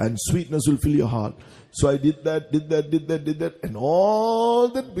and sweetness will fill your heart. So I did that, and all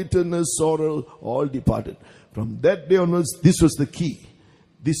that bitterness, sorrow, all departed. From that day onwards, this was the key.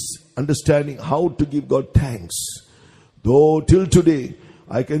 This understanding how to give God thanks. Though till today,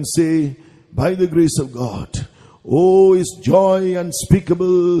 I can say, by the grace of God, oh, His joy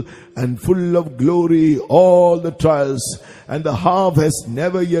unspeakable and full of glory, all the trials, and the half has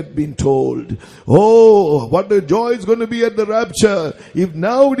never yet been told. Oh, what the joy is going to be at the rapture. If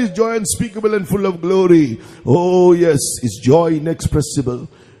now it is joy unspeakable and full of glory. Oh, yes, His joy inexpressible.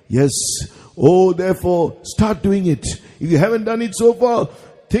 Yes. Oh, therefore, start doing it. If you haven't done it so far,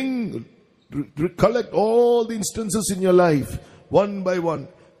 recollect all the instances in your life, one by one.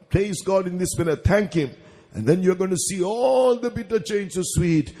 Praise God in this manner. Thank Him. And then you're going to see all the bitter change to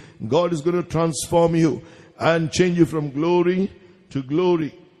sweet. God is going to transform you and change you from glory to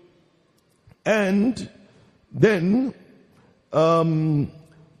glory. And then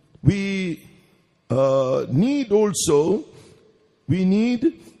we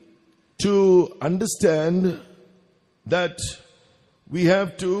need to understand that we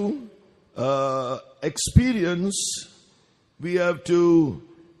have to experience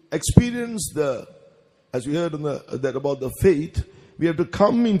as we heard that about the faith, we have to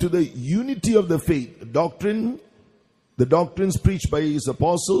come into the unity of the faith. The doctrines preached by His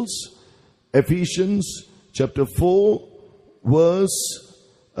apostles. Ephesians chapter 4 verse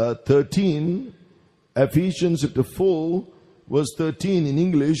 13. Ephesians chapter 4 verse 13 in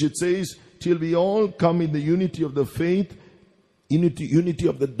English, it says, till we all come in the unity of the faith, unity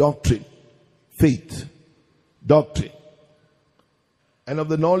of the doctrine, faith, doctrine, and of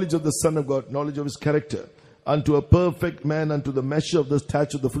the knowledge of the Son of God, knowledge of His character, unto a perfect man, unto the measure of the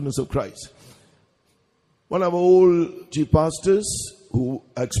stature of the fullness of Christ. One of our old chief pastors who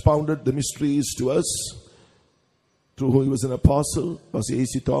expounded the mysteries to us, through whom he was an apostle, Pastor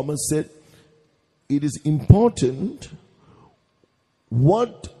A.C. Thomas, said, it is important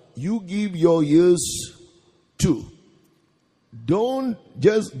what you give your ears to. Don't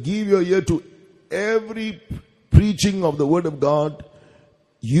just give your ear to every preaching of the Word of God.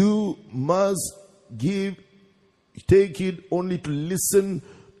 You must take it only to listen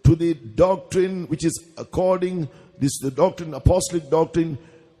to the doctrine which is the doctrine, apostolic doctrine,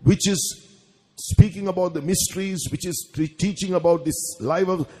 which is speaking about the mysteries, which is teaching about this life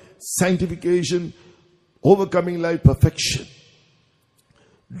of sanctification, overcoming life, perfection.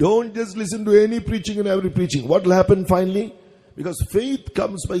 Don't just listen to any preaching and every preaching. What will happen finally? Because faith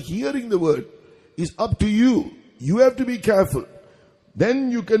comes by hearing the word. It's up to you. You have to be careful.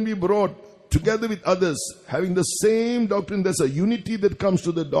 Then you can be brought together with others, having the same doctrine. There's a unity that comes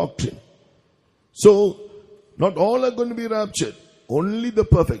to the doctrine. So, not all are going to be raptured. Only the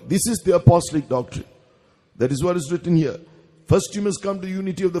perfect. This is the apostolic doctrine. That is what is written here. First you must come to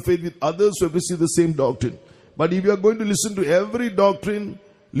unity of the faith with others who have received the same doctrine. But if you are going to listen to every doctrine,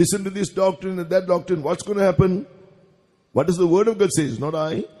 listen to this doctrine and that doctrine, what's going to happen? What does the Word of God say? Not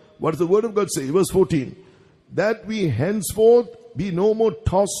I. What does the Word of God say? Verse 14. That we henceforth be no more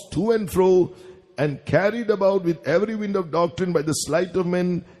tossed to and fro and carried about with every wind of doctrine by the sleight of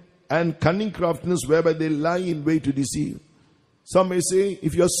men and cunning craftiness whereby they lie in wait to deceive. Some may say,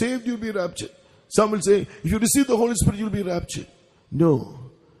 if you are saved, you'll be raptured. Some will say, if you receive the Holy Spirit, you'll be raptured.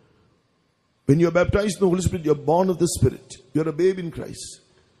 No. When you are baptized in the Holy Spirit, you are born of the Spirit. You are a babe in Christ.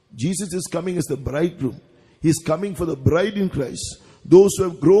 Jesus is coming as the bridegroom. He is coming for the bride in Christ. Those who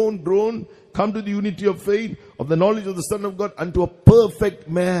have grown, come to the unity of faith, of the knowledge of the Son of God, unto a perfect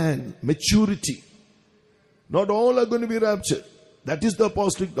man, maturity. Not all are going to be raptured. That is the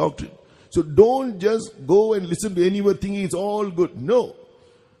apostolic doctrine. So don't just go and listen to any word thinking it's all good. No.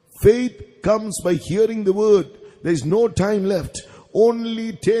 Faith comes by hearing the word. There is no time left.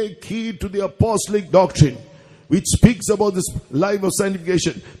 Only take heed to the apostolic doctrine, which speaks about this life of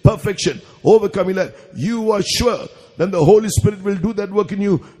sanctification, perfection, overcoming life. You are sure then the Holy Spirit will do that work in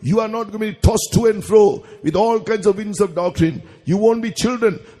you. You are not going to be tossed to and fro with all kinds of winds of doctrine. You won't be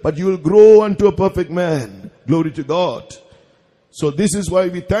children, but you will grow unto a perfect man. Glory to God. So this is why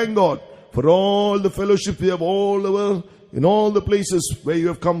we thank God for all the fellowship we have all over, in all the places where you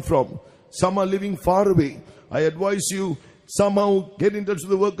have come from. Some are living far away. I advise you, somehow get in touch with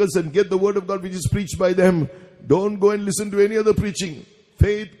the workers and get the word of God which is preached by them. Don't go and listen to any other preaching.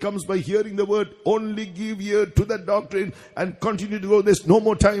 Faith comes by hearing the word. Only give ear to that doctrine and continue to go. There's no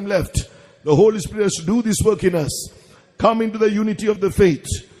more time left. The Holy Spirit has to do this work in us. Come into the unity of the faith.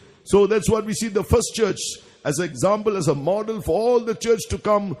 So that's what we see the first church as an example, as a model for all the church to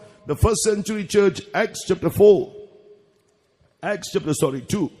come. The first century church, Acts chapter 2. Acts chapter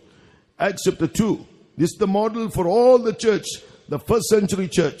 2. This is the model for all the church, the first century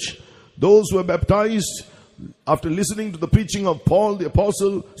church. Those who were baptized after listening to the preaching of Peter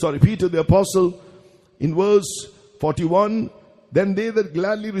the apostle, in verse 41, then they that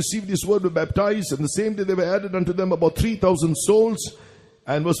gladly received this word were baptized, and the same day they were added unto them about 3,000 souls.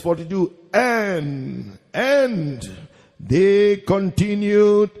 And verse 42, and they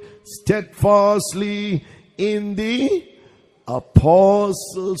continued steadfastly in the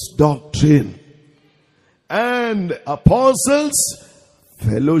apostles' doctrine and apostles'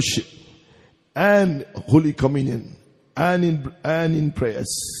 fellowship and Holy Communion and in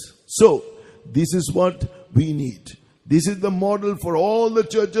prayers. So this is what we need. This is the model for all the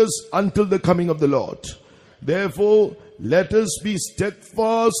churches until the coming of the Lord. Therefore, let us be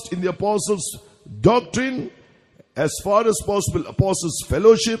steadfast in the apostles' doctrine, as far as possible, apostles'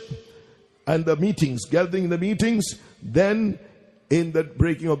 fellowship, and the meetings, gathering in the meetings, then in the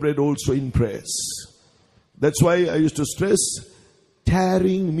breaking of bread also in prayers. That's why I used to stress,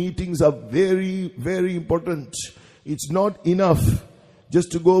 tarrying meetings are very, very important. It's not enough just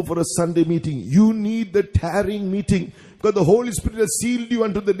to go for a Sunday meeting. You need the tarrying meeting, because the Holy Spirit has sealed you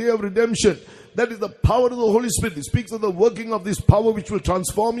unto the day of redemption. That is the power of the Holy Spirit. It speaks of the working of this power which will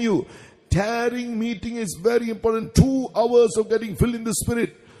transform you. Tarrying meeting is very important. 2 hours of getting filled in the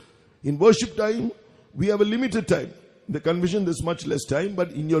Spirit. In worship time, we have a limited time. In the convention, there's much less time.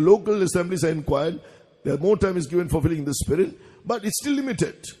 But in your local assemblies, I inquired, there more time is given for filling in the Spirit. But it's still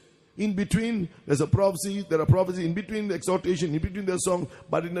limited. In between, there's a prophecy. There are prophecies in between the exhortation, in between the song.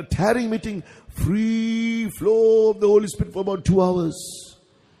 But in a tarrying meeting, free flow of the Holy Spirit for about 2 hours.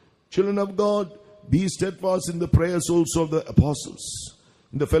 Children of God, be steadfast in the prayers also of the apostles,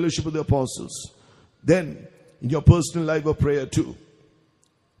 in the fellowship of the apostles. Then, in your personal life of prayer too.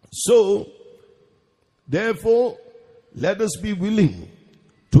 So, therefore, let us be willing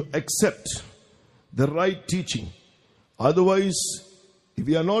to accept the right teaching. Otherwise, if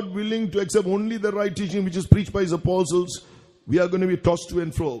we are not willing to accept only the right teaching which is preached by his apostles, we are going to be tossed to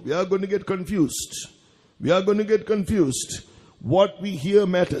and fro. We are going to get confused. We are going to get confused. What we hear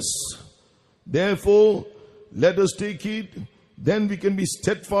matters. Therefore, let us take heed. Then we can be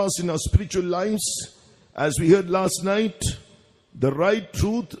steadfast in our spiritual lives. As we heard last night, the right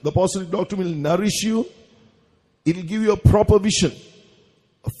truth, the apostolic doctrine will nourish you. It will give you a proper vision,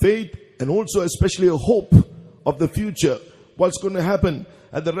 a faith, and also especially a hope of the future. What's going to happen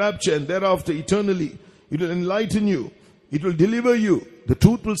at the rapture and thereafter eternally. It will enlighten you. It will deliver you. The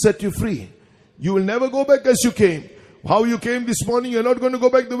truth will set you free. You will never go back as you came. How you came this morning, you're not going to go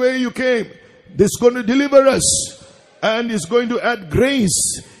back the way you came. This is going to deliver us. And it's going to add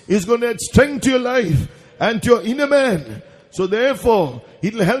grace. It's going to add strength to your life and to your inner man. So therefore,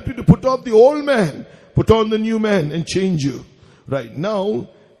 it will help you to put off the old man, put on the new man, and change you. Right now,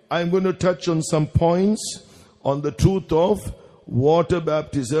 I'm going to touch on some points on the truth of water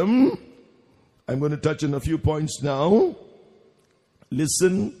baptism. I'm going to touch on a few points now.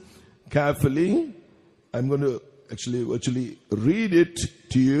 Listen carefully. I'm going to virtually read it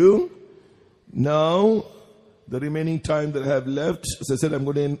to you. Now, the remaining time that I have left, as I said, I'm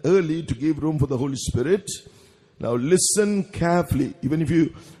going to end early to give room for the Holy Spirit. Now listen carefully. Even if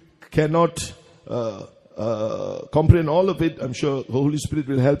you cannot comprehend all of it, I'm sure the Holy Spirit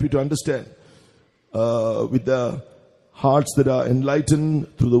will help you to understand. With the hearts that are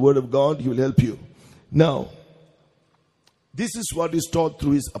enlightened through the Word of God, He will help you. Now, this is what is taught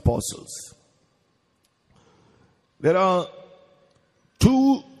through His apostles. There are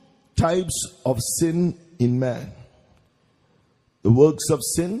 2 types of sin in man. The works of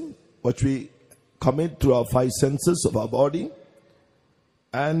sin, which we commit through our 5 senses of our body,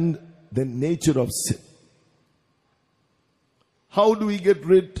 and the nature of sin. How do we get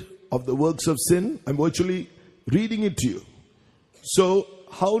rid of the works of sin? I'm virtually reading it to you. So,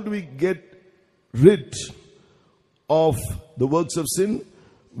 how do we get rid of the works of sin?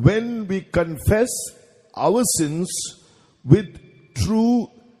 When we confess our sins with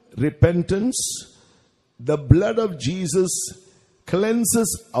true repentance, the blood of Jesus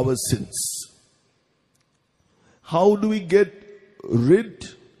cleanses our sins. How do we get rid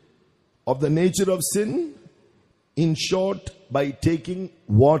of the nature of sin? In short, by taking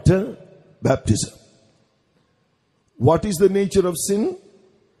water baptism. What is the nature of sin?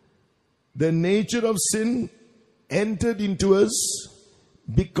 The nature of sin entered into us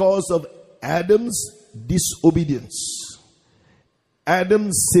because of Adam's disobedience.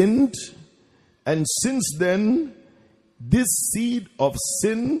 Adam sinned, and since then, this seed of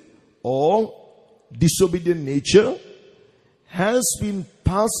sin or disobedient nature has been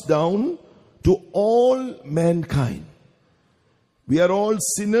passed down to all mankind. We are all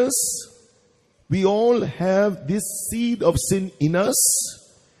sinners. We all have this seed of sin in us,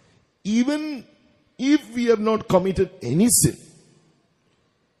 even if we have not committed any sin.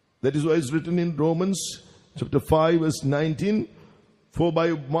 That is why it's written in Romans chapter 5 verse 19, for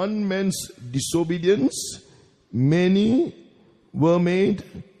by one man's disobedience, many were made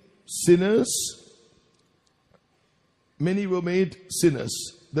sinners. Many were made sinners.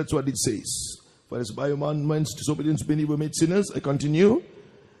 That's what it says. For as by one man's disobedience, many were made sinners. I continue.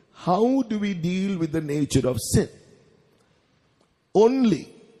 How do we deal with the nature of sin?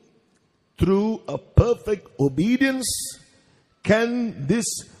 Only through a perfect obedience can this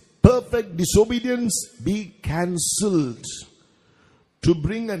perfect perfect disobedience be cancelled. To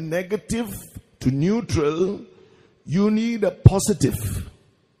bring a negative to neutral, you need a positive.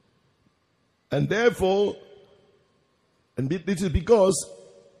 And therefore, and this is because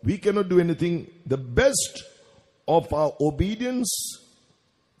we cannot do anything. The best of our obedience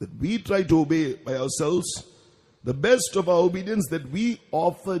that we try to obey by ourselves, the best of our obedience that we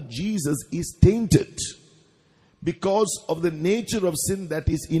offer Jesus is tainted because of the nature of sin that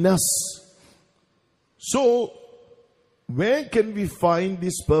is in us. So, where can we find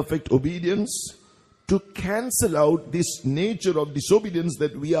this perfect obedience to cancel out this nature of disobedience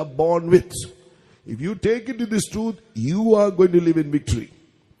that we are born with? If you take it to this truth, you are going to live in victory.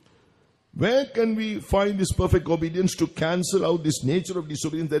 Where can we find this perfect obedience to cancel out this nature of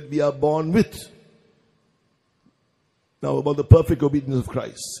disobedience that we are born with? Now about the perfect obedience of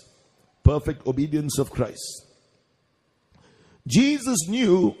Christ. Perfect obedience of Christ. Jesus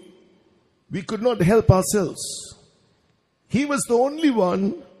knew we could not help ourselves. He was the only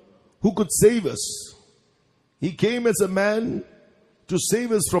one who could save us. He came as a man to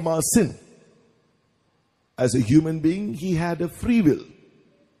save us from our sin. As a human being, he had a free will.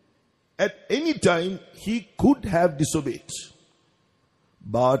 At any time, he could have disobeyed.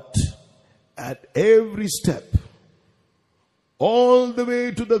 But at every step, all the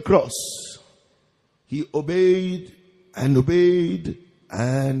way to the cross, he obeyed and obeyed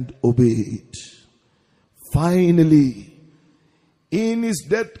and obeyed. Finally, in his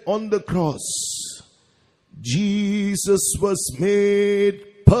death on the cross, Jesus was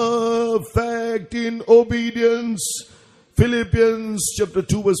made perfect in obedience. Philippians chapter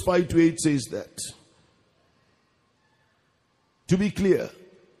 2 verse 5 to 8 says that. To be clear,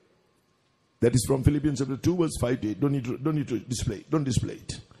 that is from Philippians chapter 2 verse 5 to 8. Don't need to display. Don't display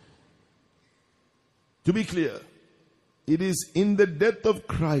it. To be clear, it is in the death of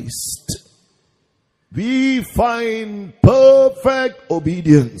Christ we find perfect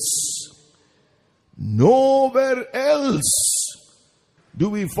obedience. Nowhere else do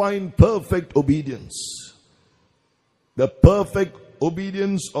we find perfect obedience. The perfect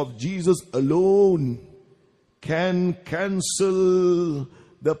obedience of Jesus alone can cancel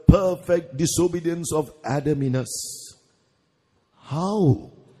the perfect disobedience of Adam in us.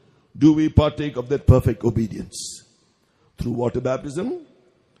 How do we partake of that perfect obedience? Through water baptism.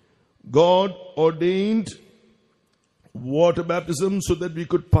 God ordained water baptism so that we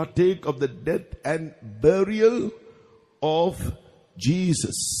could partake of the death and burial of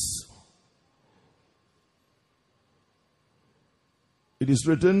Jesus. It is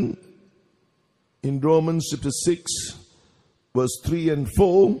written in Romans chapter 6 verse 3 and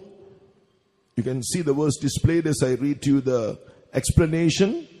 4. You can see the verse displayed as I read to you the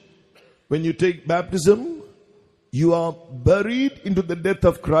explanation. When you take baptism, you are buried into the death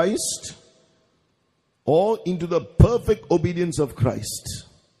of Christ or into the perfect obedience of Christ.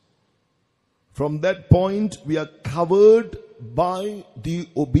 From that point, we are covered by the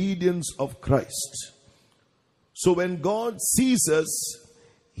obedience of Christ. So when God sees us,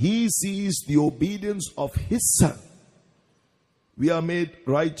 He sees the obedience of His Son. We are made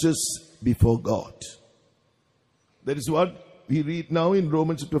righteous before God. That is what we read now in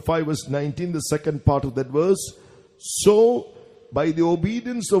Romans chapter 5 verse 19, the second part of that verse. So, by the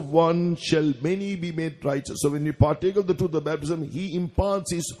obedience of one shall many be made righteous. So when we partake of the truth of baptism, He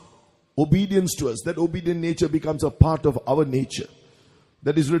imparts His obedience to us. That obedient nature becomes a part of our nature.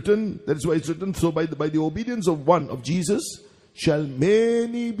 That is written, that is why it's written, so by the obedience of one, of Jesus, shall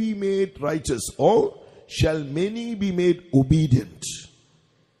many be made righteous, or shall many be made obedient.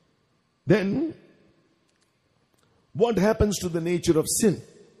 Then, what happens to the nature of sin?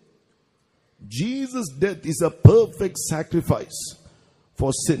 Jesus' death is a perfect sacrifice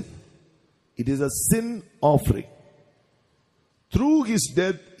for sin. It is a sin offering. Through His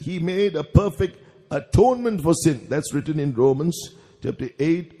death, He made a perfect atonement for sin. That's written in Romans chapter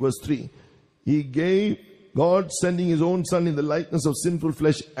 8 verse 3. He gave God sending His own Son in the likeness of sinful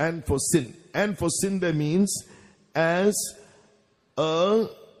flesh and for sin. And for sin there means as a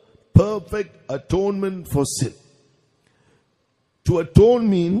perfect atonement for sin. To atone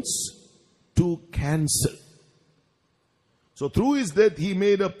means to cancel. So through His death, He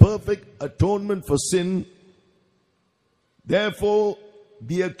made a perfect atonement for sin. Therefore,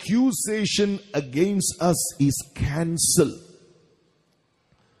 the accusation against us is cancelled.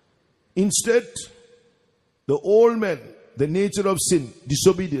 Instead, the old man, the nature of sin,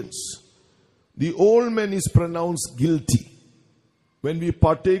 disobedience, the old man is pronounced guilty when we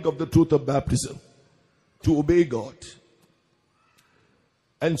partake of the truth of baptism to obey God.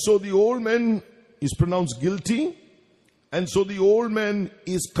 And so the old man is pronounced guilty, And so the old man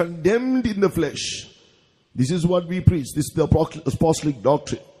is condemned in the flesh. This is what we preach. This is the apostolic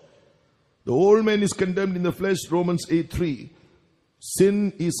doctrine. The old man is condemned in the flesh. Romans 8:3.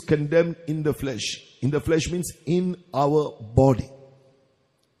 Sin is condemned in the flesh. In the flesh means in our body.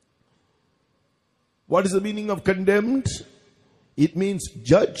 What is the meaning of condemned? It means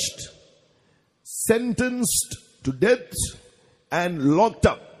judged, sentenced to death, and locked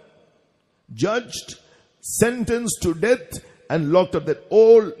up. Judged, sentenced to death, and locked up. That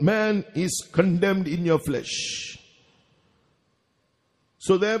old man is condemned in your flesh.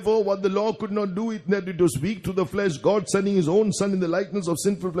 So therefore, what the law could not do, that it was weak to the flesh, God sending his own Son in the likeness of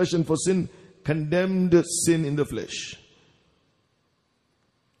sinful flesh, and for sin, condemned sin in the flesh.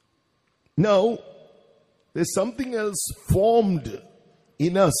 Now, there's something else formed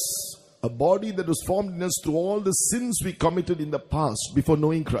in us. A body that was formed in us through all the sins we committed in the past before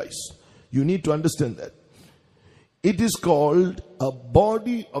knowing Christ. You need to understand that. It is called a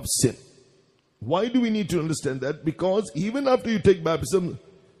body of sin. Why do we need to understand that? Because even after you take baptism,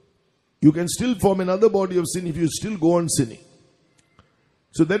 you can still form another body of sin if you still go on sinning.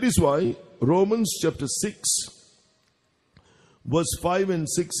 So that is why Romans chapter 6, verse 5 and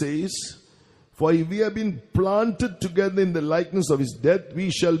 6 says, for if we have been planted together in the likeness of his death,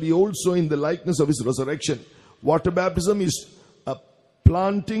 we shall be also in the likeness of his resurrection. Water baptism is a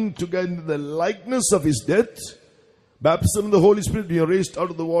planting together in the likeness of his death. Baptism of the Holy Spirit, when you are raised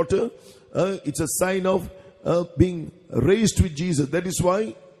out of the water, it's a sign of being raised with Jesus. That is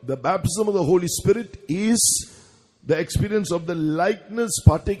why the baptism of the Holy Spirit is the experience of the likeness,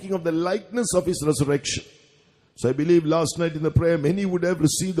 partaking of the likeness of his resurrection. So I believe last night in the prayer, many would have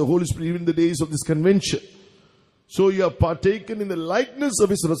received the Holy Spirit even in the days of this convention. So you have partaken in the likeness of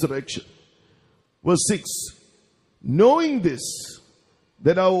his resurrection. Verse 6, knowing this,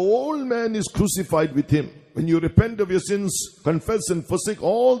 that our old man is crucified with him. When you repent of your sins, confess and forsake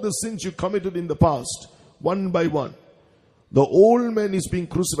all the sins you committed in the past, one by one. The old man is being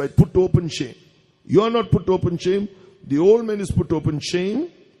crucified, put to open shame. You are not put to open shame. The old man is put to open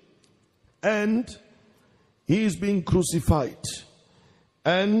shame. And he is being crucified.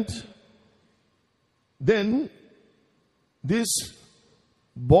 And then this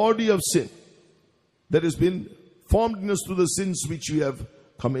body of sin that has been formed in us through the sins which we have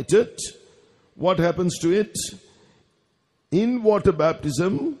committed, what happens to it? In water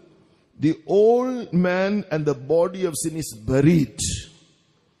baptism, the old man and the body of sin is buried.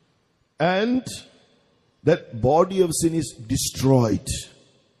 And that body of sin is destroyed.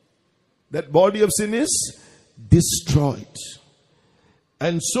 That body of sin is destroyed.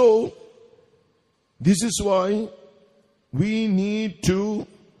 And so, this is why we need to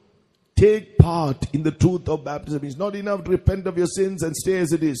take part in the truth of baptism. It's not enough to repent of your sins and stay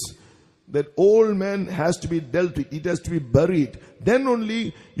as it is. That old man has to be dealt with. It has to be buried. Then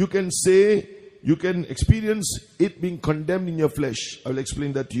only you can say, you can experience it being condemned in your flesh. I will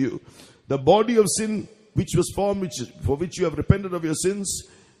explain that to you. The body of sin which was formed, for which you have repented of your sins,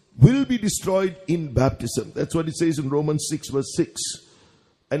 will be destroyed in baptism. That's what it says in Romans 6 verse 6.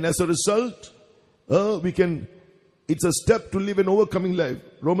 And as a result, it's a step to live an overcoming life.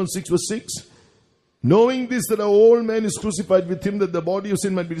 Romans 6 verse 6. Knowing this, that our old man is crucified with him, that the body of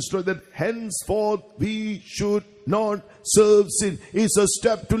sin might be destroyed, that henceforth we should not serve sin. It's a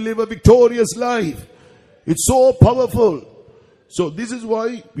step to live a victorious life. It's so powerful. So this is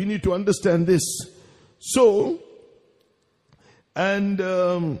why we need to understand this. So, and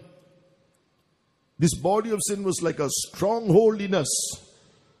this body of sin was like a stronghold in us.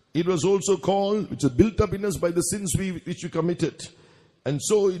 It was also called, which was built up in us by the sins which we committed. And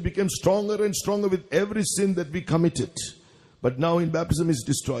so it became stronger and stronger with every sin that we committed. But now in baptism is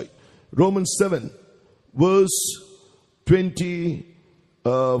destroyed. Romans 7 verse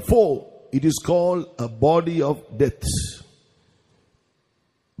 24. It is called a body of death.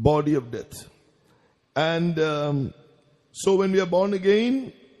 Body of death. And so when we are born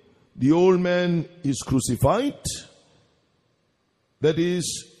again, the old man is crucified. That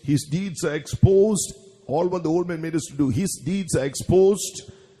is, his deeds are exposed. All what the old man made us to do, his deeds are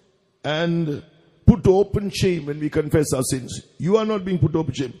exposed and put to open shame when we confess our sins. You are not being put to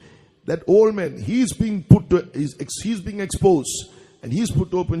open shame. That old man, he's being exposed and he's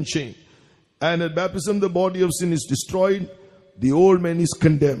put to open shame. And at baptism, the body of sin is destroyed. The old man is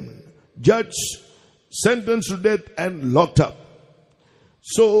condemned, judged, sentenced to death, and locked up.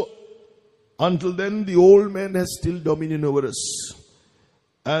 So, until then, the old man has still dominion over us.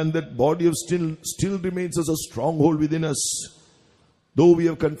 And that body of sin still remains as a stronghold within us, though we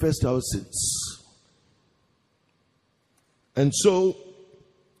have confessed our sins. And so,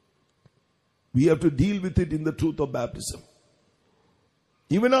 we have to deal with it in the truth of baptism.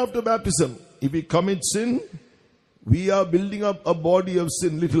 Even after baptism, if we commit sin, we are building up a body of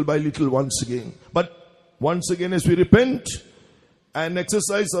sin little by little once again. But once again, as we repent and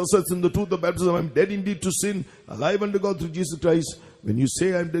exercise ourselves in the truth of baptism, I'm dead indeed to sin, alive unto God through Jesus Christ. When you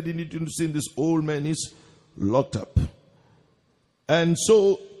say I'm dead indeed to sin, this old man is locked up. And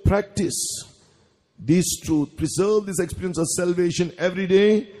so practice this truth, preserve this experience of salvation every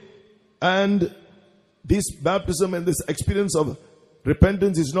day. And this baptism and this experience of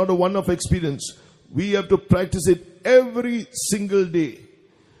repentance is not a one-off experience. We have to practice it every single day.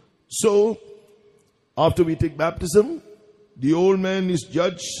 So, after we take baptism, the old man is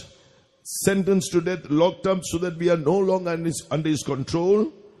judged, sentenced to death, locked up, so that we are no longer under his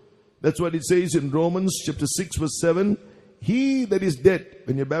control. That's what it says in Romans chapter 6 verse 7. He that is dead,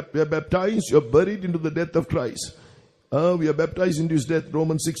 when you are baptized, you are buried into the death of Christ. We are baptized into his death,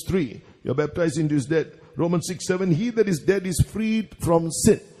 Romans 6:3. You are baptized into his death. Romans 6:7. He that is dead is freed from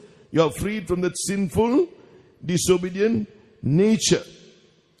sin. You are freed from that sinful, disobedient nature.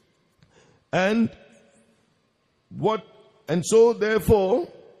 And so therefore,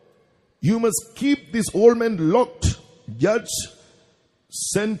 you must keep this old man locked, judged,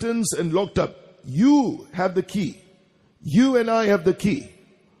 sentenced, and locked up. You have the key. You and I have the key.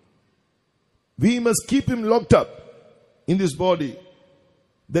 We must keep him locked up in this body.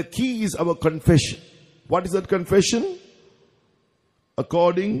 The key is our confession. What is that confession?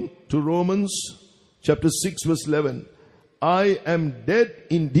 According to Romans chapter 6 verse 11. I am dead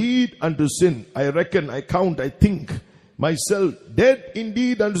indeed unto sin. I reckon, I count, I think myself dead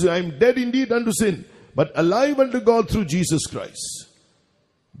indeed unto sin. I am dead indeed unto sin, but alive unto God through Jesus Christ.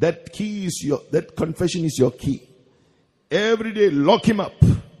 That key is that confession is your key. Every day lock him up.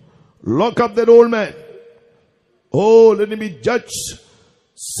 Lock up that old man. Oh, let him be judged,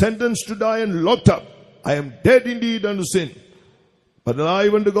 sentenced to die, and locked up. I am dead indeed unto sin, but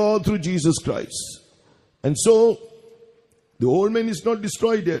alive unto God through Jesus Christ. And so, the old man is not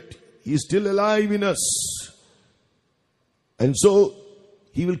destroyed yet. He is still alive in us. And so,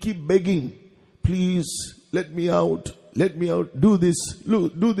 he will keep begging, please, let me out, do this,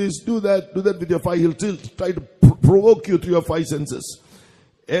 do this, do that with your five. He'll still try to provoke you through your five senses.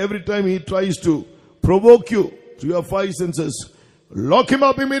 Every time he tries to provoke you through your five senses, lock him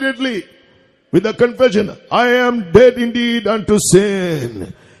up immediately with the confession, I am dead indeed unto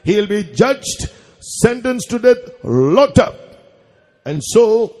sin. He'll be judged, sentenced to death, locked up. And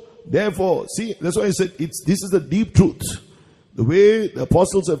so, therefore, see, that's why I said this is the deep truth, the way the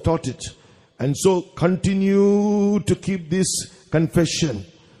apostles have taught it. And so, continue to keep this confession.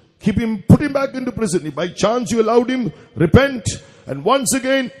 Keep him, put him back into prison. If by chance you allowed him, repent, and once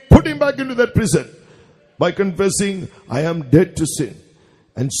again, put him back into that prison by confessing, I am dead to sin.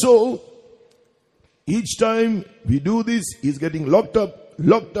 And so, each time we do this, he's getting locked up. He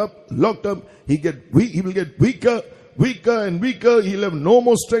will get weaker and weaker. He'll have no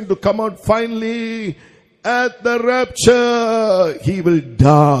more strength to come out. Finally, at the rapture, he will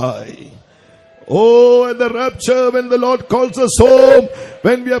die. Oh, at the rapture, when the Lord calls us home,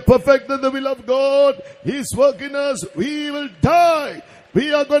 when we are perfected the will of God, His work in us, we will die.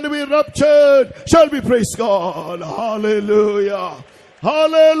 We are going to be raptured. Shall we praise God? Hallelujah.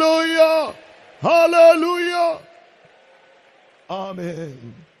 Hallelujah. Hallelujah.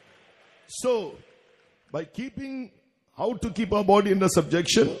 Amen. So, by how to keep our body under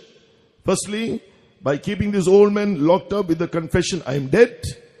subjection? Firstly, by keeping this old man locked up with the confession, I am dead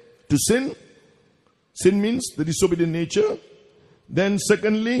to sin. Sin means the disobedient nature. Then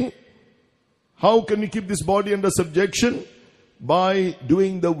secondly, how can we keep this body under subjection? By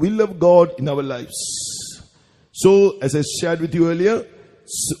doing the will of God in our lives. So, as I shared with you earlier,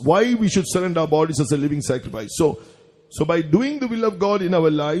 why we should surrender our bodies as a living sacrifice. So by doing the will of God in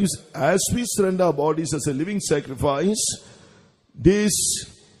our lives, as we surrender our bodies as a living sacrifice,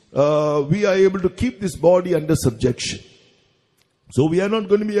 we are able to keep this body under subjection. So we are not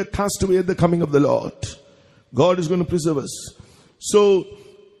going to be a castaway at the coming of the Lord. God is going to preserve us. So,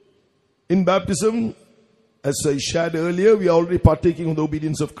 in baptism, as I shared earlier, we are already partaking of the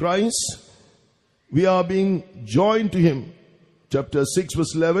obedience of Christ. We are being joined to Him. Chapter 6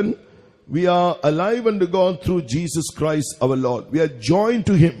 verse 11. We are alive unto God through Jesus Christ our Lord. We are joined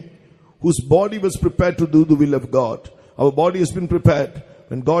to Him, whose body was prepared to do the will of God. Our body has been prepared.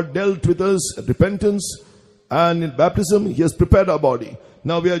 When God dealt with us at repentance and in baptism, He has prepared our body.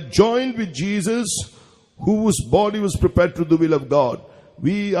 Now we are joined with Jesus, whose body was prepared to do the will of God.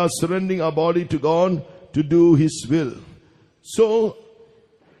 We are surrendering our body to God to do His will. So,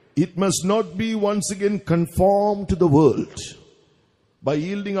 it must not be once again conformed to the world. by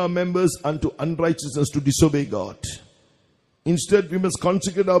yielding our members unto unrighteousness to disobey God. Instead, we must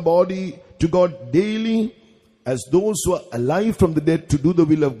consecrate our body to God daily as those who are alive from the dead to do the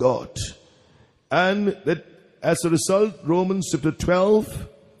will of God. And that as a result, Romans chapter 12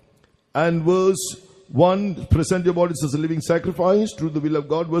 and verse 1, present your bodies as a living sacrifice to the will of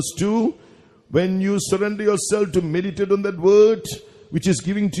God. Verse 2, when you surrender yourself to meditate on that word which is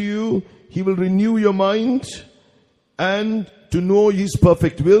giving to you, He will renew your mind and to know His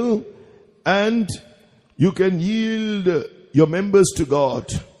perfect will, and you can yield your members to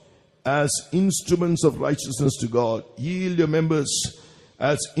God as instruments of righteousness to God. Yield your members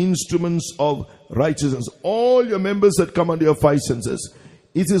as instruments of righteousness. All your members that come under your five senses.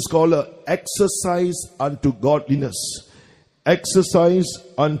 It is called an exercise unto godliness. Exercise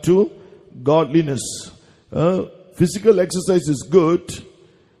unto godliness. Physical exercise is good,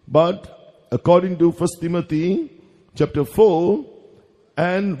 but according to 1 Timothy chapter 4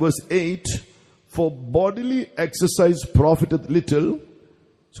 and verse 8, for bodily exercise profiteth little.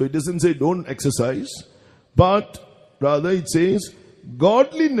 So it doesn't say don't exercise, but rather it says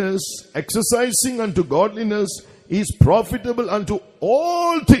godliness, exercising unto godliness is profitable unto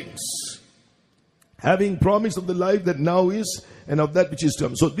all things, having promise of the life that now is and of that which is to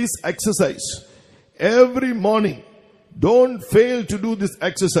come. So this exercise, every morning, don't fail to do this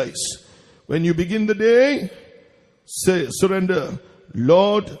exercise. When you begin the day, say, surrender,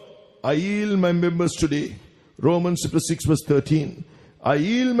 Lord, I yield my members today. Romans chapter 6 verse 13. I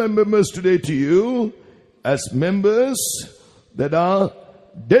yield my members today to you as members that are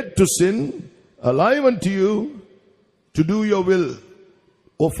dead to sin, alive unto you, to do your will.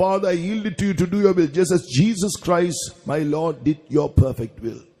 O Father, I yield it to you to do your will, just as Jesus Christ, my Lord, did your perfect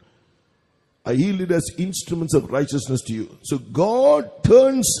will. I yield it as instruments of righteousness to you. So God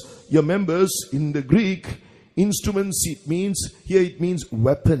turns your members, in the Greek, instruments, it means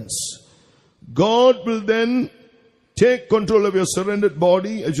weapons. God will then take control of your surrendered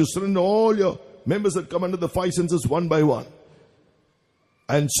body as you surrender all your members that come under the five senses one by one.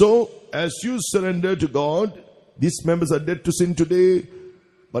 And so, as you surrender to God, these members are dead to sin today,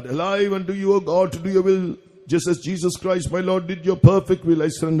 but alive unto you, O God, to do your will, just as Jesus Christ, my Lord, did your perfect will. I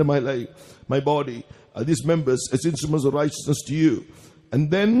surrender my life, my body, these members as instruments of righteousness to you. And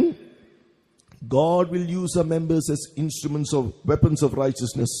then God will use our members as instruments of weapons of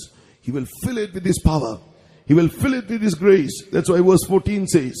righteousness. He will fill it with His power. He will fill it with His grace. That's why verse 14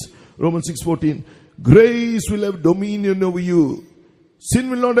 says, Romans 6:14, grace will have dominion over you.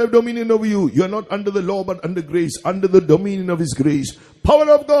 Sin will not have dominion over you. You are not under the law but under grace, under the dominion of His grace. Power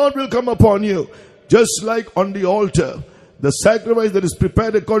of God will come upon you. Just like on the altar, the sacrifice that is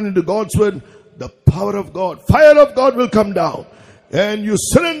prepared according to God's word, the power of God, fire of God will come down. And you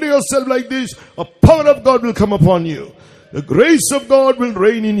surrender yourself like this, a power of God will come upon you. The grace of God will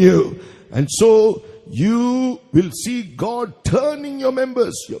reign in you. And so you will see God turning your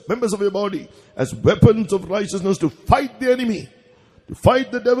members of your body, as weapons of righteousness to fight the enemy, to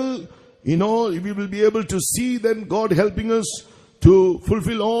fight the devil. We will be able to see then God helping us to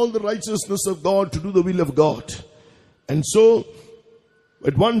fulfill all the righteousness of God, to do the will of God. And so,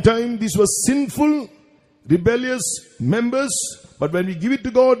 at one time, these were sinful, rebellious members. But when we give it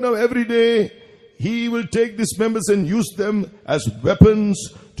to God now every day, He will take these members and use them as weapons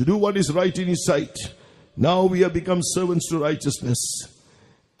to do what is right in His sight. Now we have become servants to righteousness.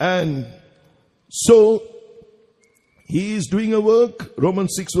 And so, He is doing a work,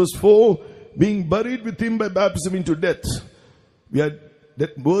 Romans 6 verse 4, being buried with Him by baptism into death.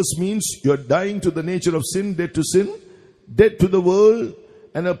 That verse means you are dying to the nature of sin, dead to the world.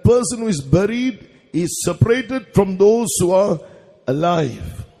 And a person who is buried is separated from those who are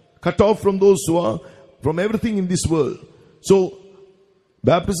alive, cut off from those who are, from everything in this world. So,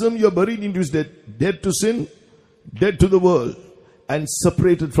 baptism, you are buried into His death, dead to sin, dead to the world, and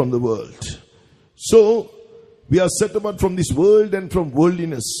separated from the world. So, we are set apart from this world and from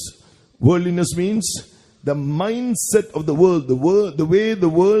worldliness. Worldliness means the mindset of the world, the way the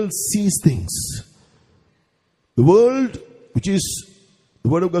world sees things. The world, which is, the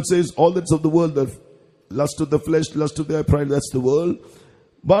Word of God says, all that's of the world, the lust of the flesh, lust of the pride, that's the world.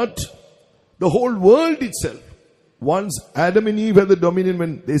 But the whole world itself, once Adam and Eve had the dominion,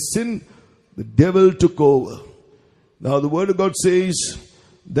 when they sinned, the devil took over. Now the Word of God says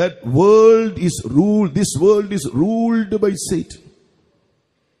that this world is ruled by Satan.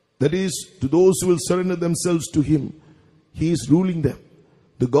 That is, to those who will surrender themselves to Him, He is ruling them,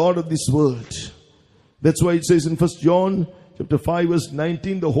 the God of this world. That's why it says in 1 John chapter 5 verse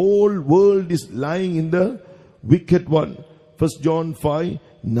 19, the whole world is lying in the wicked one. 1 John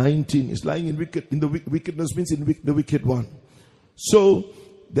 5:19 is lying in the wickedness means in the wicked one. So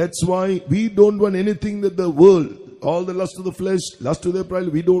that's why we don't want anything that the world, all the lust of the flesh, lust of the pride,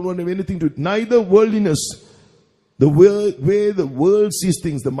 we don't want anything to it. Neither worldliness, the way the world sees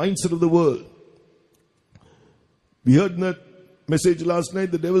things, the mindset of the world. We heard in that message last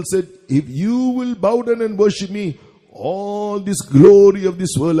night, the devil said, if you will bow down and worship me, all this glory of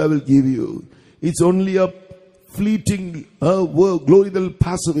this world I will give you. It's only a fleeting glory that will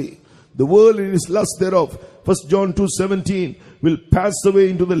pass away. The world and its lust thereof, 1 John 2:17, will pass away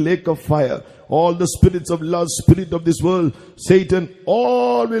into the lake of fire. All the spirits of lust, spirit of this world, Satan,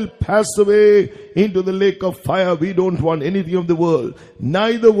 all will pass away into the lake of fire. We don't want anything of the world.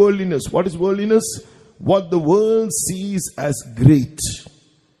 Neither worldliness. What is worldliness? What the world sees as great.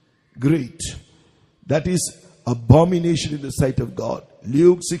 Great. That is abomination in the sight of God.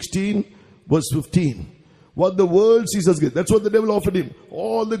 Luke 16 verse 15. What the world sees as great. That's what the devil offered him.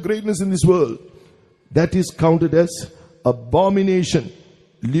 All the greatness in this world. That is counted as abomination.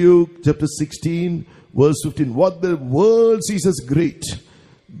 Luke chapter 16 verse 15. What the world sees as great.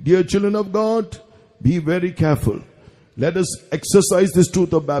 Dear children of God, be very careful. Let us exercise this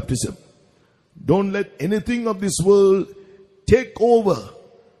truth of baptism. Don't let anything of this world take over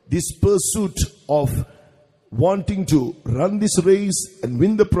this pursuit of wanting to run this race and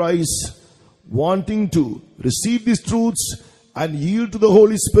win the prize, wanting to receive these truths and yield to the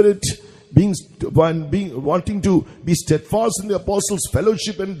Holy Spirit, wanting to be steadfast in the apostles'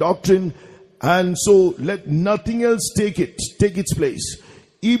 fellowship and doctrine, and so let nothing else take its place.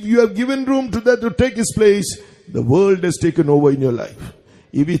 If you have given room to that to take its place, the world has taken over in your life.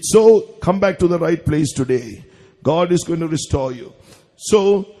 If it's so, come back to the right place today. God is going to restore you.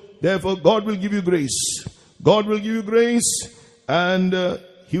 So, therefore, God will give you grace. God will give you grace, and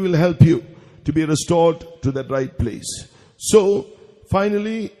He will help you to be restored to that right place. So,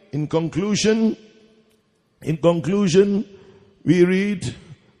 finally, in conclusion, we read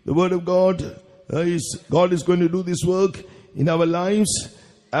the Word of God. God is going to do this work in our lives,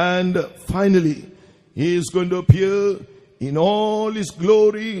 and finally, He is going to appear in all His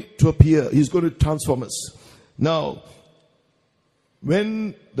glory to appear. He's going to transform us. Now,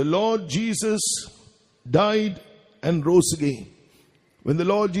 when the Lord Jesus died and rose again, when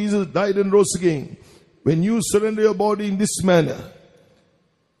you surrender your body in this manner,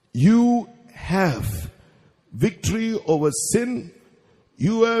 you have victory over sin.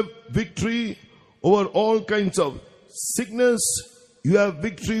 You have victory over all kinds of sickness. You have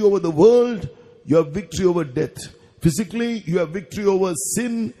victory over the world. You have victory over death. Physically, you have victory over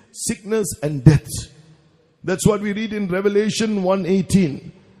sin, sickness, and death. That's what we read in Revelation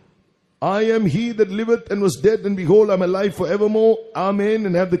 1:18. I am he that liveth and was dead, and behold, I am alive forevermore. Amen.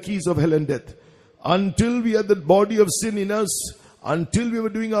 And have the keys of hell and death. Until we had that body of sin in us, until we were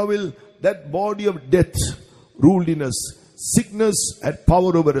doing our will, that body of death ruled in us. Sickness had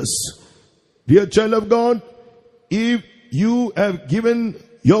power over us. Dear child of God, if you have given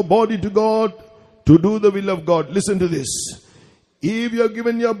your body to God to do the will of God, listen to this. If you have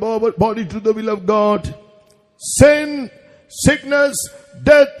given your body to the will of God, sin, sickness,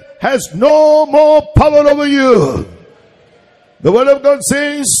 death has no more power over you. The Word of God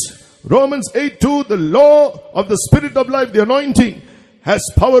says, Romans 8:2, the law of the Spirit of life, the anointing, has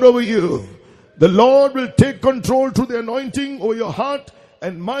power over you. The Lord will take control through the anointing over your heart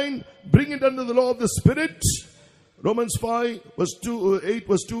and mind. Bring it under the law of the Spirit. Romans 5 verse 2, 8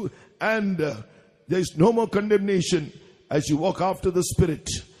 verse 2. And there is no more condemnation as you walk after the Spirit.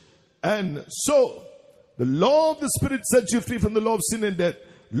 And so, the law of the Spirit sets you free from the law of sin and death.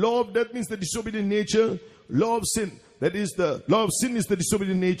 Law of death means the disobedient nature. Law of sin, that is the law of sin is the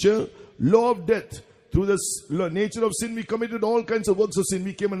disobedient nature. Law of death, through the nature of sin, we committed all kinds of works of sin.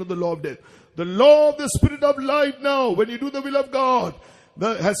 We came under the law of death. The law of the Spirit of life now, when you do the will of God,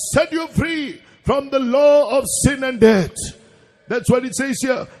 has set you free from the law of sin and death. That's what it says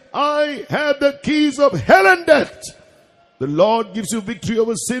here. I have the keys of hell and death. The Lord gives you victory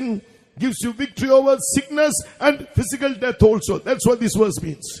over sin, gives you victory over sickness and physical death also. That's what this verse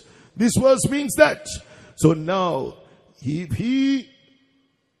means. This verse means that. So now, if He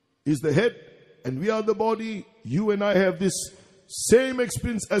is the head and we are the body, you and I have this same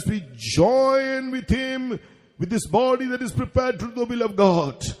experience as we join with Him, with this body that is prepared to the will of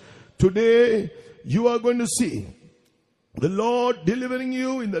God. Today, you are going to see the Lord delivering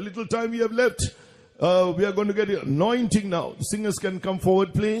you in the little time we have left. We are going to get an anointing now. The singers can come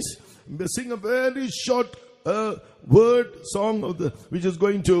forward, please. We'll sing a very short word song which is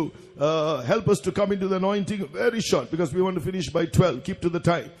going to help us to come into the anointing. Very short, because we want to finish by 12. Keep to the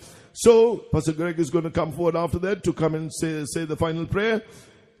time. So, Pastor Greg is going to come forward after that to come and say the final prayer.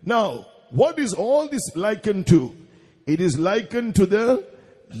 Now, what is all this likened to? It is likened to the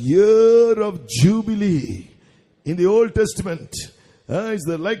year of Jubilee. In the Old Testament, it's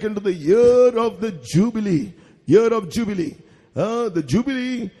likened to the year of the Jubilee. Year of Jubilee. The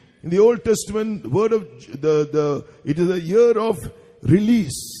Jubilee in the Old Testament, it is a year of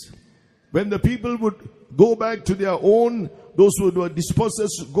release. When the people would go back to their own, those who were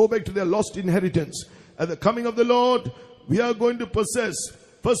dispossessed, go back to their lost inheritance. At the coming of the Lord, we are going to possess.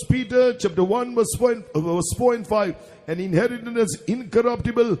 1 Peter chapter 1 verse 4 and 5. An inheritance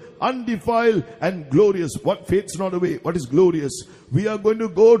incorruptible, undefiled and glorious. What fades not away. What is glorious. We are going to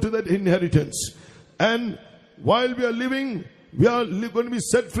go to that inheritance. And while we are living, we are going to be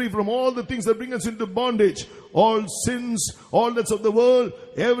set free from all the things that bring us into bondage. All sins, all that's of the world,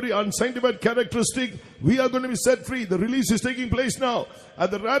 every unsanctified characteristic. We are going to be set free. The release is taking place now. At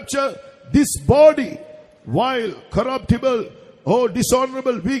the rapture, this body, while corruptible,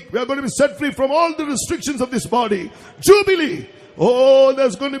 dishonorable, weak, we are going to be set free from all the restrictions of this body. Jubilee.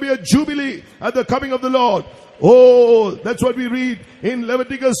 There's going to be a jubilee at the coming of the Lord. That's what we read in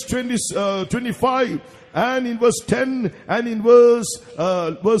Leviticus 25 and in verse 10 and in verse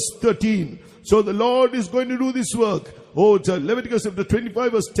 13. So the Lord is going to do this work. It's Leviticus chapter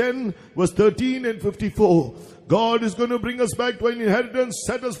 25 verse 10, verse 13 and 54. God is going to bring us back to an inheritance,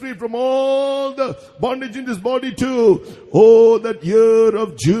 set us free from all the bondage in this body too. That year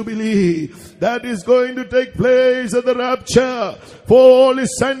of Jubilee that is going to take place at the rapture. For all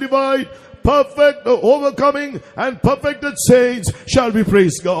is sanctified, perfect, overcoming and perfected saints shall we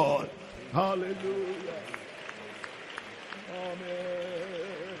praise God. Hallelujah. Amen.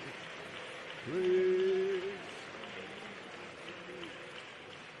 Praise.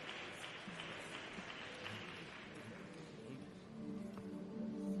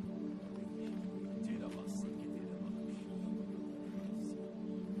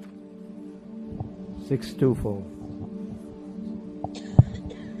 Six, 2, 4.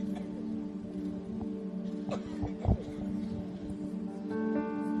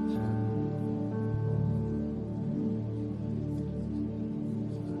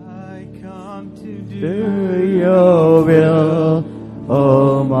 I come to do your will,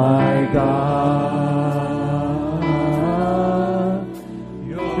 oh my God.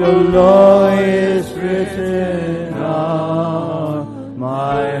 Your law is written on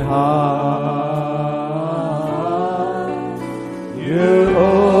my heart. You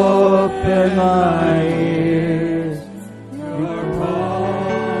open my ears, your call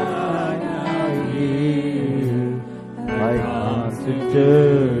I now hear. I come to do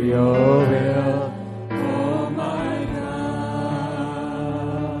your will, oh my God.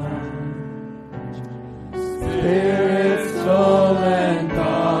 Spirit, soul, and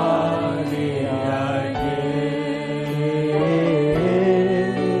body I give,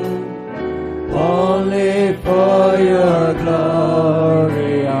 only for your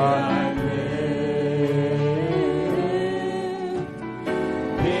glory I live.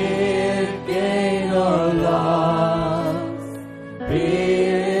 Be it gain or loss, be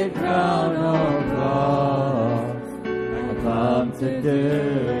it crown or cross, I come to do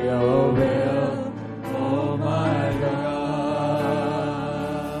your will, oh my God.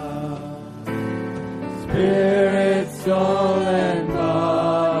 Spirit, soul, and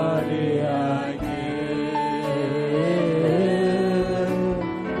body I give,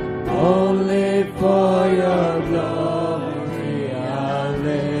 only for your glory I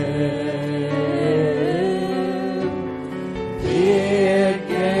live. Be it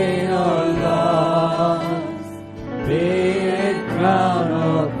gain or loss, be it crown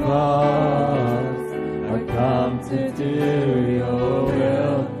or cross, I come to do your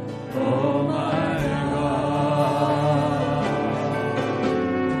will, oh my God.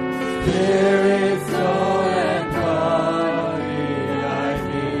 Spirit, soul, and body I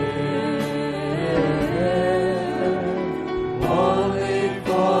give, only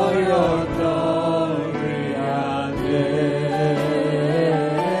for your glory I live.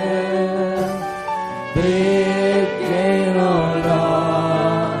 Be it gain or loss,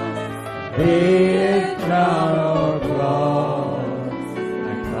 be it crown or cross, I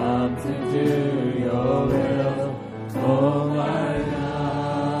come to do your will, oh my God.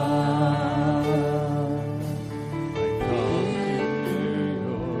 I come to do your will,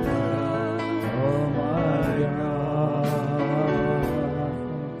 oh my God.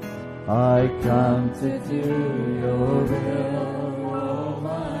 I come to do your will, oh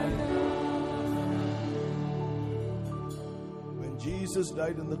my When Jesus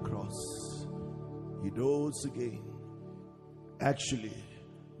died on the cross, he rose again. Actually,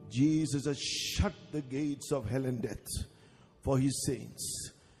 Jesus has shut the gates of hell and death for his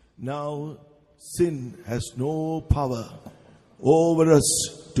saints. Now, sin has no power over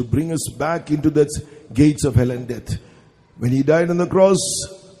us to bring us back into the gates of hell and death. When he died on the cross,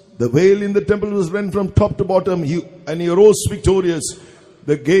 the veil in the temple was rent from top to bottom, and he rose victorious.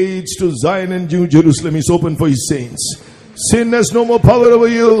 The gates to Zion and New Jerusalem is open for his saints. Sin has no more power over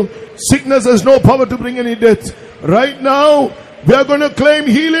you. Sickness has no power to bring any death. Right now, we are going to claim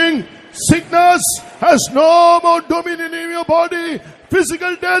healing. Sickness has no more dominion in your body.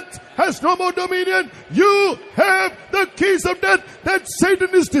 Physical death has no more dominion. You have the keys of death. That Satan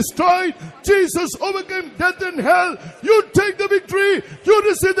is destroyed. Jesus overcame death and hell. You take the victory. You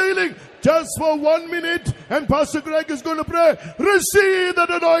receive the healing. Just for 1 minute, and Pastor Greg is going to pray. Receive that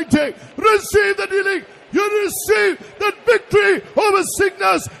anointing. Receive that healing. You receive that victory over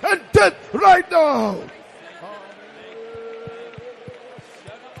sickness and death right now.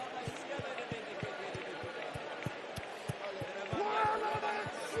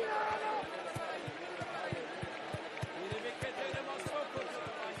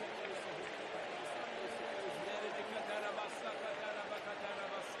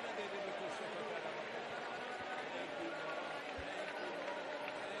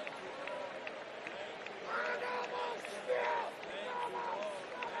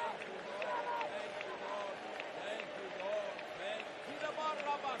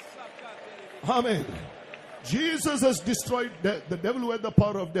 Amen. Jesus has destroyed death, the devil who had the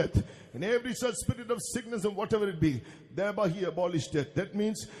power of death. And every such spirit of sickness and whatever it be, thereby he abolished death. That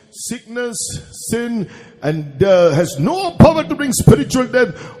means sickness, sin, and has no power to bring spiritual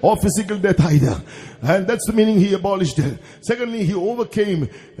death or physical death either. And that's the meaning he abolished death. Secondly, he overcame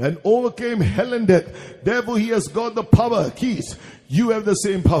hell and death. Therefore he has got the power, keys. You have the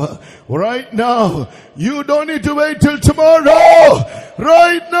same power. Right now, you don't need to wait till tomorrow.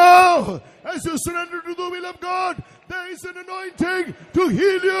 Right now, as you surrender to the will of God, there is an anointing to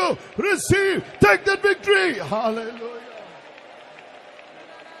heal you. Receive. Take that victory. Hallelujah.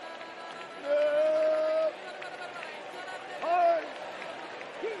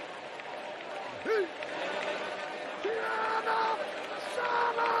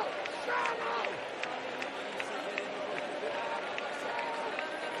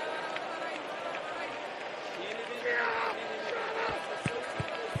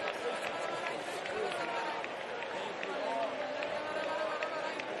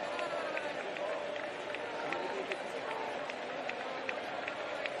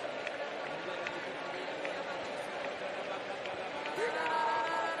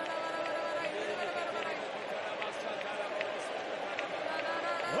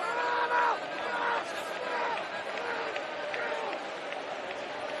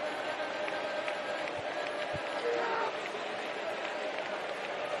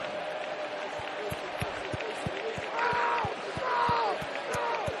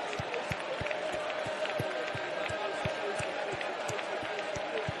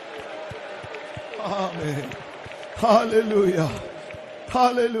 Amen. Hallelujah.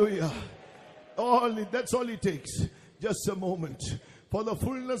 Hallelujah. That's all it takes. Just a moment. For the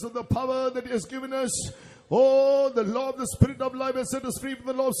fullness of the power that he has given us. Oh, the law of the Spirit of life has set us free from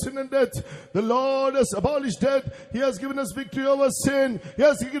the law of sin and death. The Lord has abolished death. He has given us victory over sin. He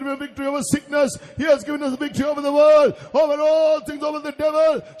has given us victory over sickness. He has given us victory over the world. Over all things, over the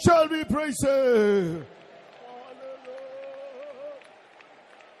devil. Shall we praise him?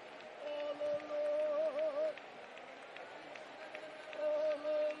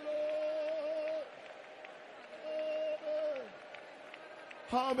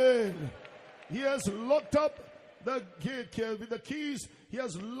 Amen. He has locked up the gate here with the keys. He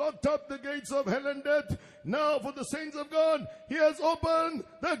has locked up the gates of hell and death. Now for the saints of God, he has opened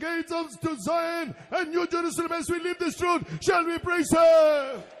the gates to Zion and New Jerusalem. As we live this truth, shall we praise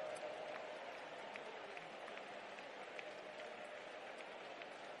him?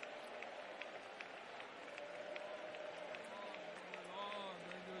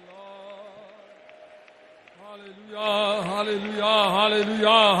 Hallelujah,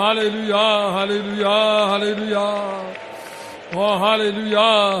 hallelujah, hallelujah, hallelujah, hallelujah. Oh, hallelujah,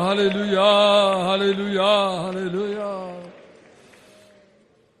 hallelujah, hallelujah, hallelujah.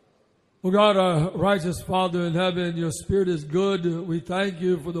 Oh God, our righteous Father in heaven, your Spirit is good. We thank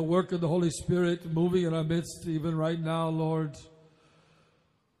you for the work of the Holy Spirit moving in our midst even right now, Lord.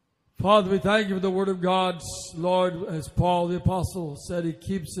 Father, we thank you for the Word of God. Lord, as Paul the Apostle said, he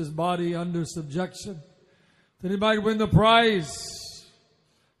keeps his body under subjection, that he might win the prize,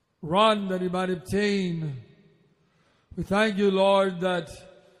 run that he might obtain. We thank you, Lord, that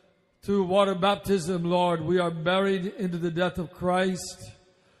through water baptism, Lord, we are buried into the death of Christ,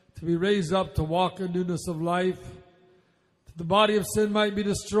 to be raised up to walk in newness of life, that the body of sin might be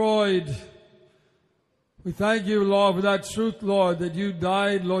destroyed, We thank you, Lord, for that truth, Lord, that you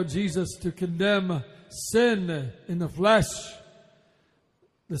died, Lord Jesus, to condemn sin in the flesh.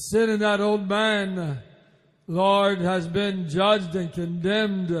 The sin in that old man, Lord, has been judged and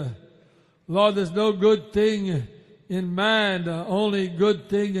condemned. Lord, there's no good thing in man, only good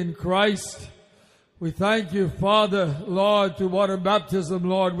thing in Christ. We thank you, Father, Lord, through water baptism,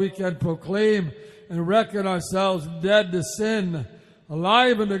 Lord, we can proclaim and reckon ourselves dead to sin,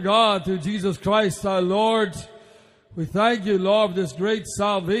 alive unto God through Jesus Christ our Lord. We thank you, Lord, for this great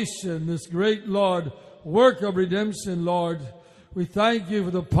salvation, this great, Lord, work of redemption, Lord. We thank you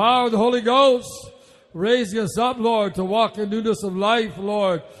for the power of the Holy Ghost, raising us up, Lord, to walk in newness of life,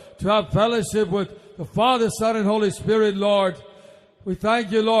 Lord, to have fellowship with the Father, Son, and Holy Spirit, Lord. We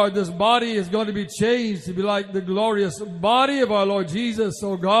thank you, Lord. This body is going to be changed to be like the glorious body of our Lord Jesus,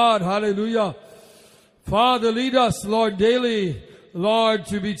 oh God. Hallelujah. Father, lead us, Lord, daily, Lord,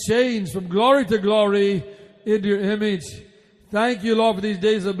 to be changed from glory to glory into your image. Thank you, Lord, for these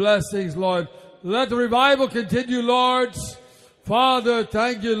days of blessings, Lord. Let the revival continue, Lord. Father,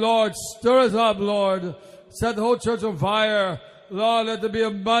 thank you, Lord. Stir us up, Lord. Set the whole church on fire. Lord, let there be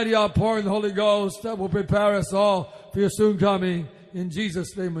a mighty outpouring of the Holy Ghost that will prepare us all for your soon coming. In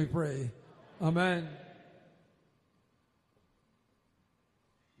Jesus' name we pray. Amen.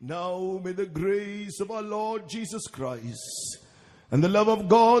 Now may the grace of our Lord Jesus Christ and the love of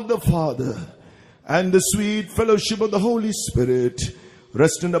God the Father and the sweet fellowship of the Holy Spirit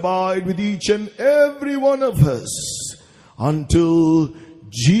rest and abide with each and every one of us until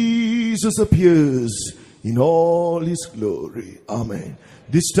Jesus appears in all his glory. Amen.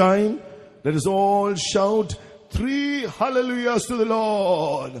 This time, let us all shout 3 hallelujahs to the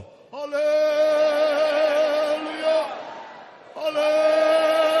Lord. Hallelujah!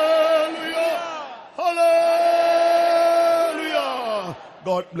 Hallelujah! Hallelujah!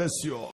 God bless you all.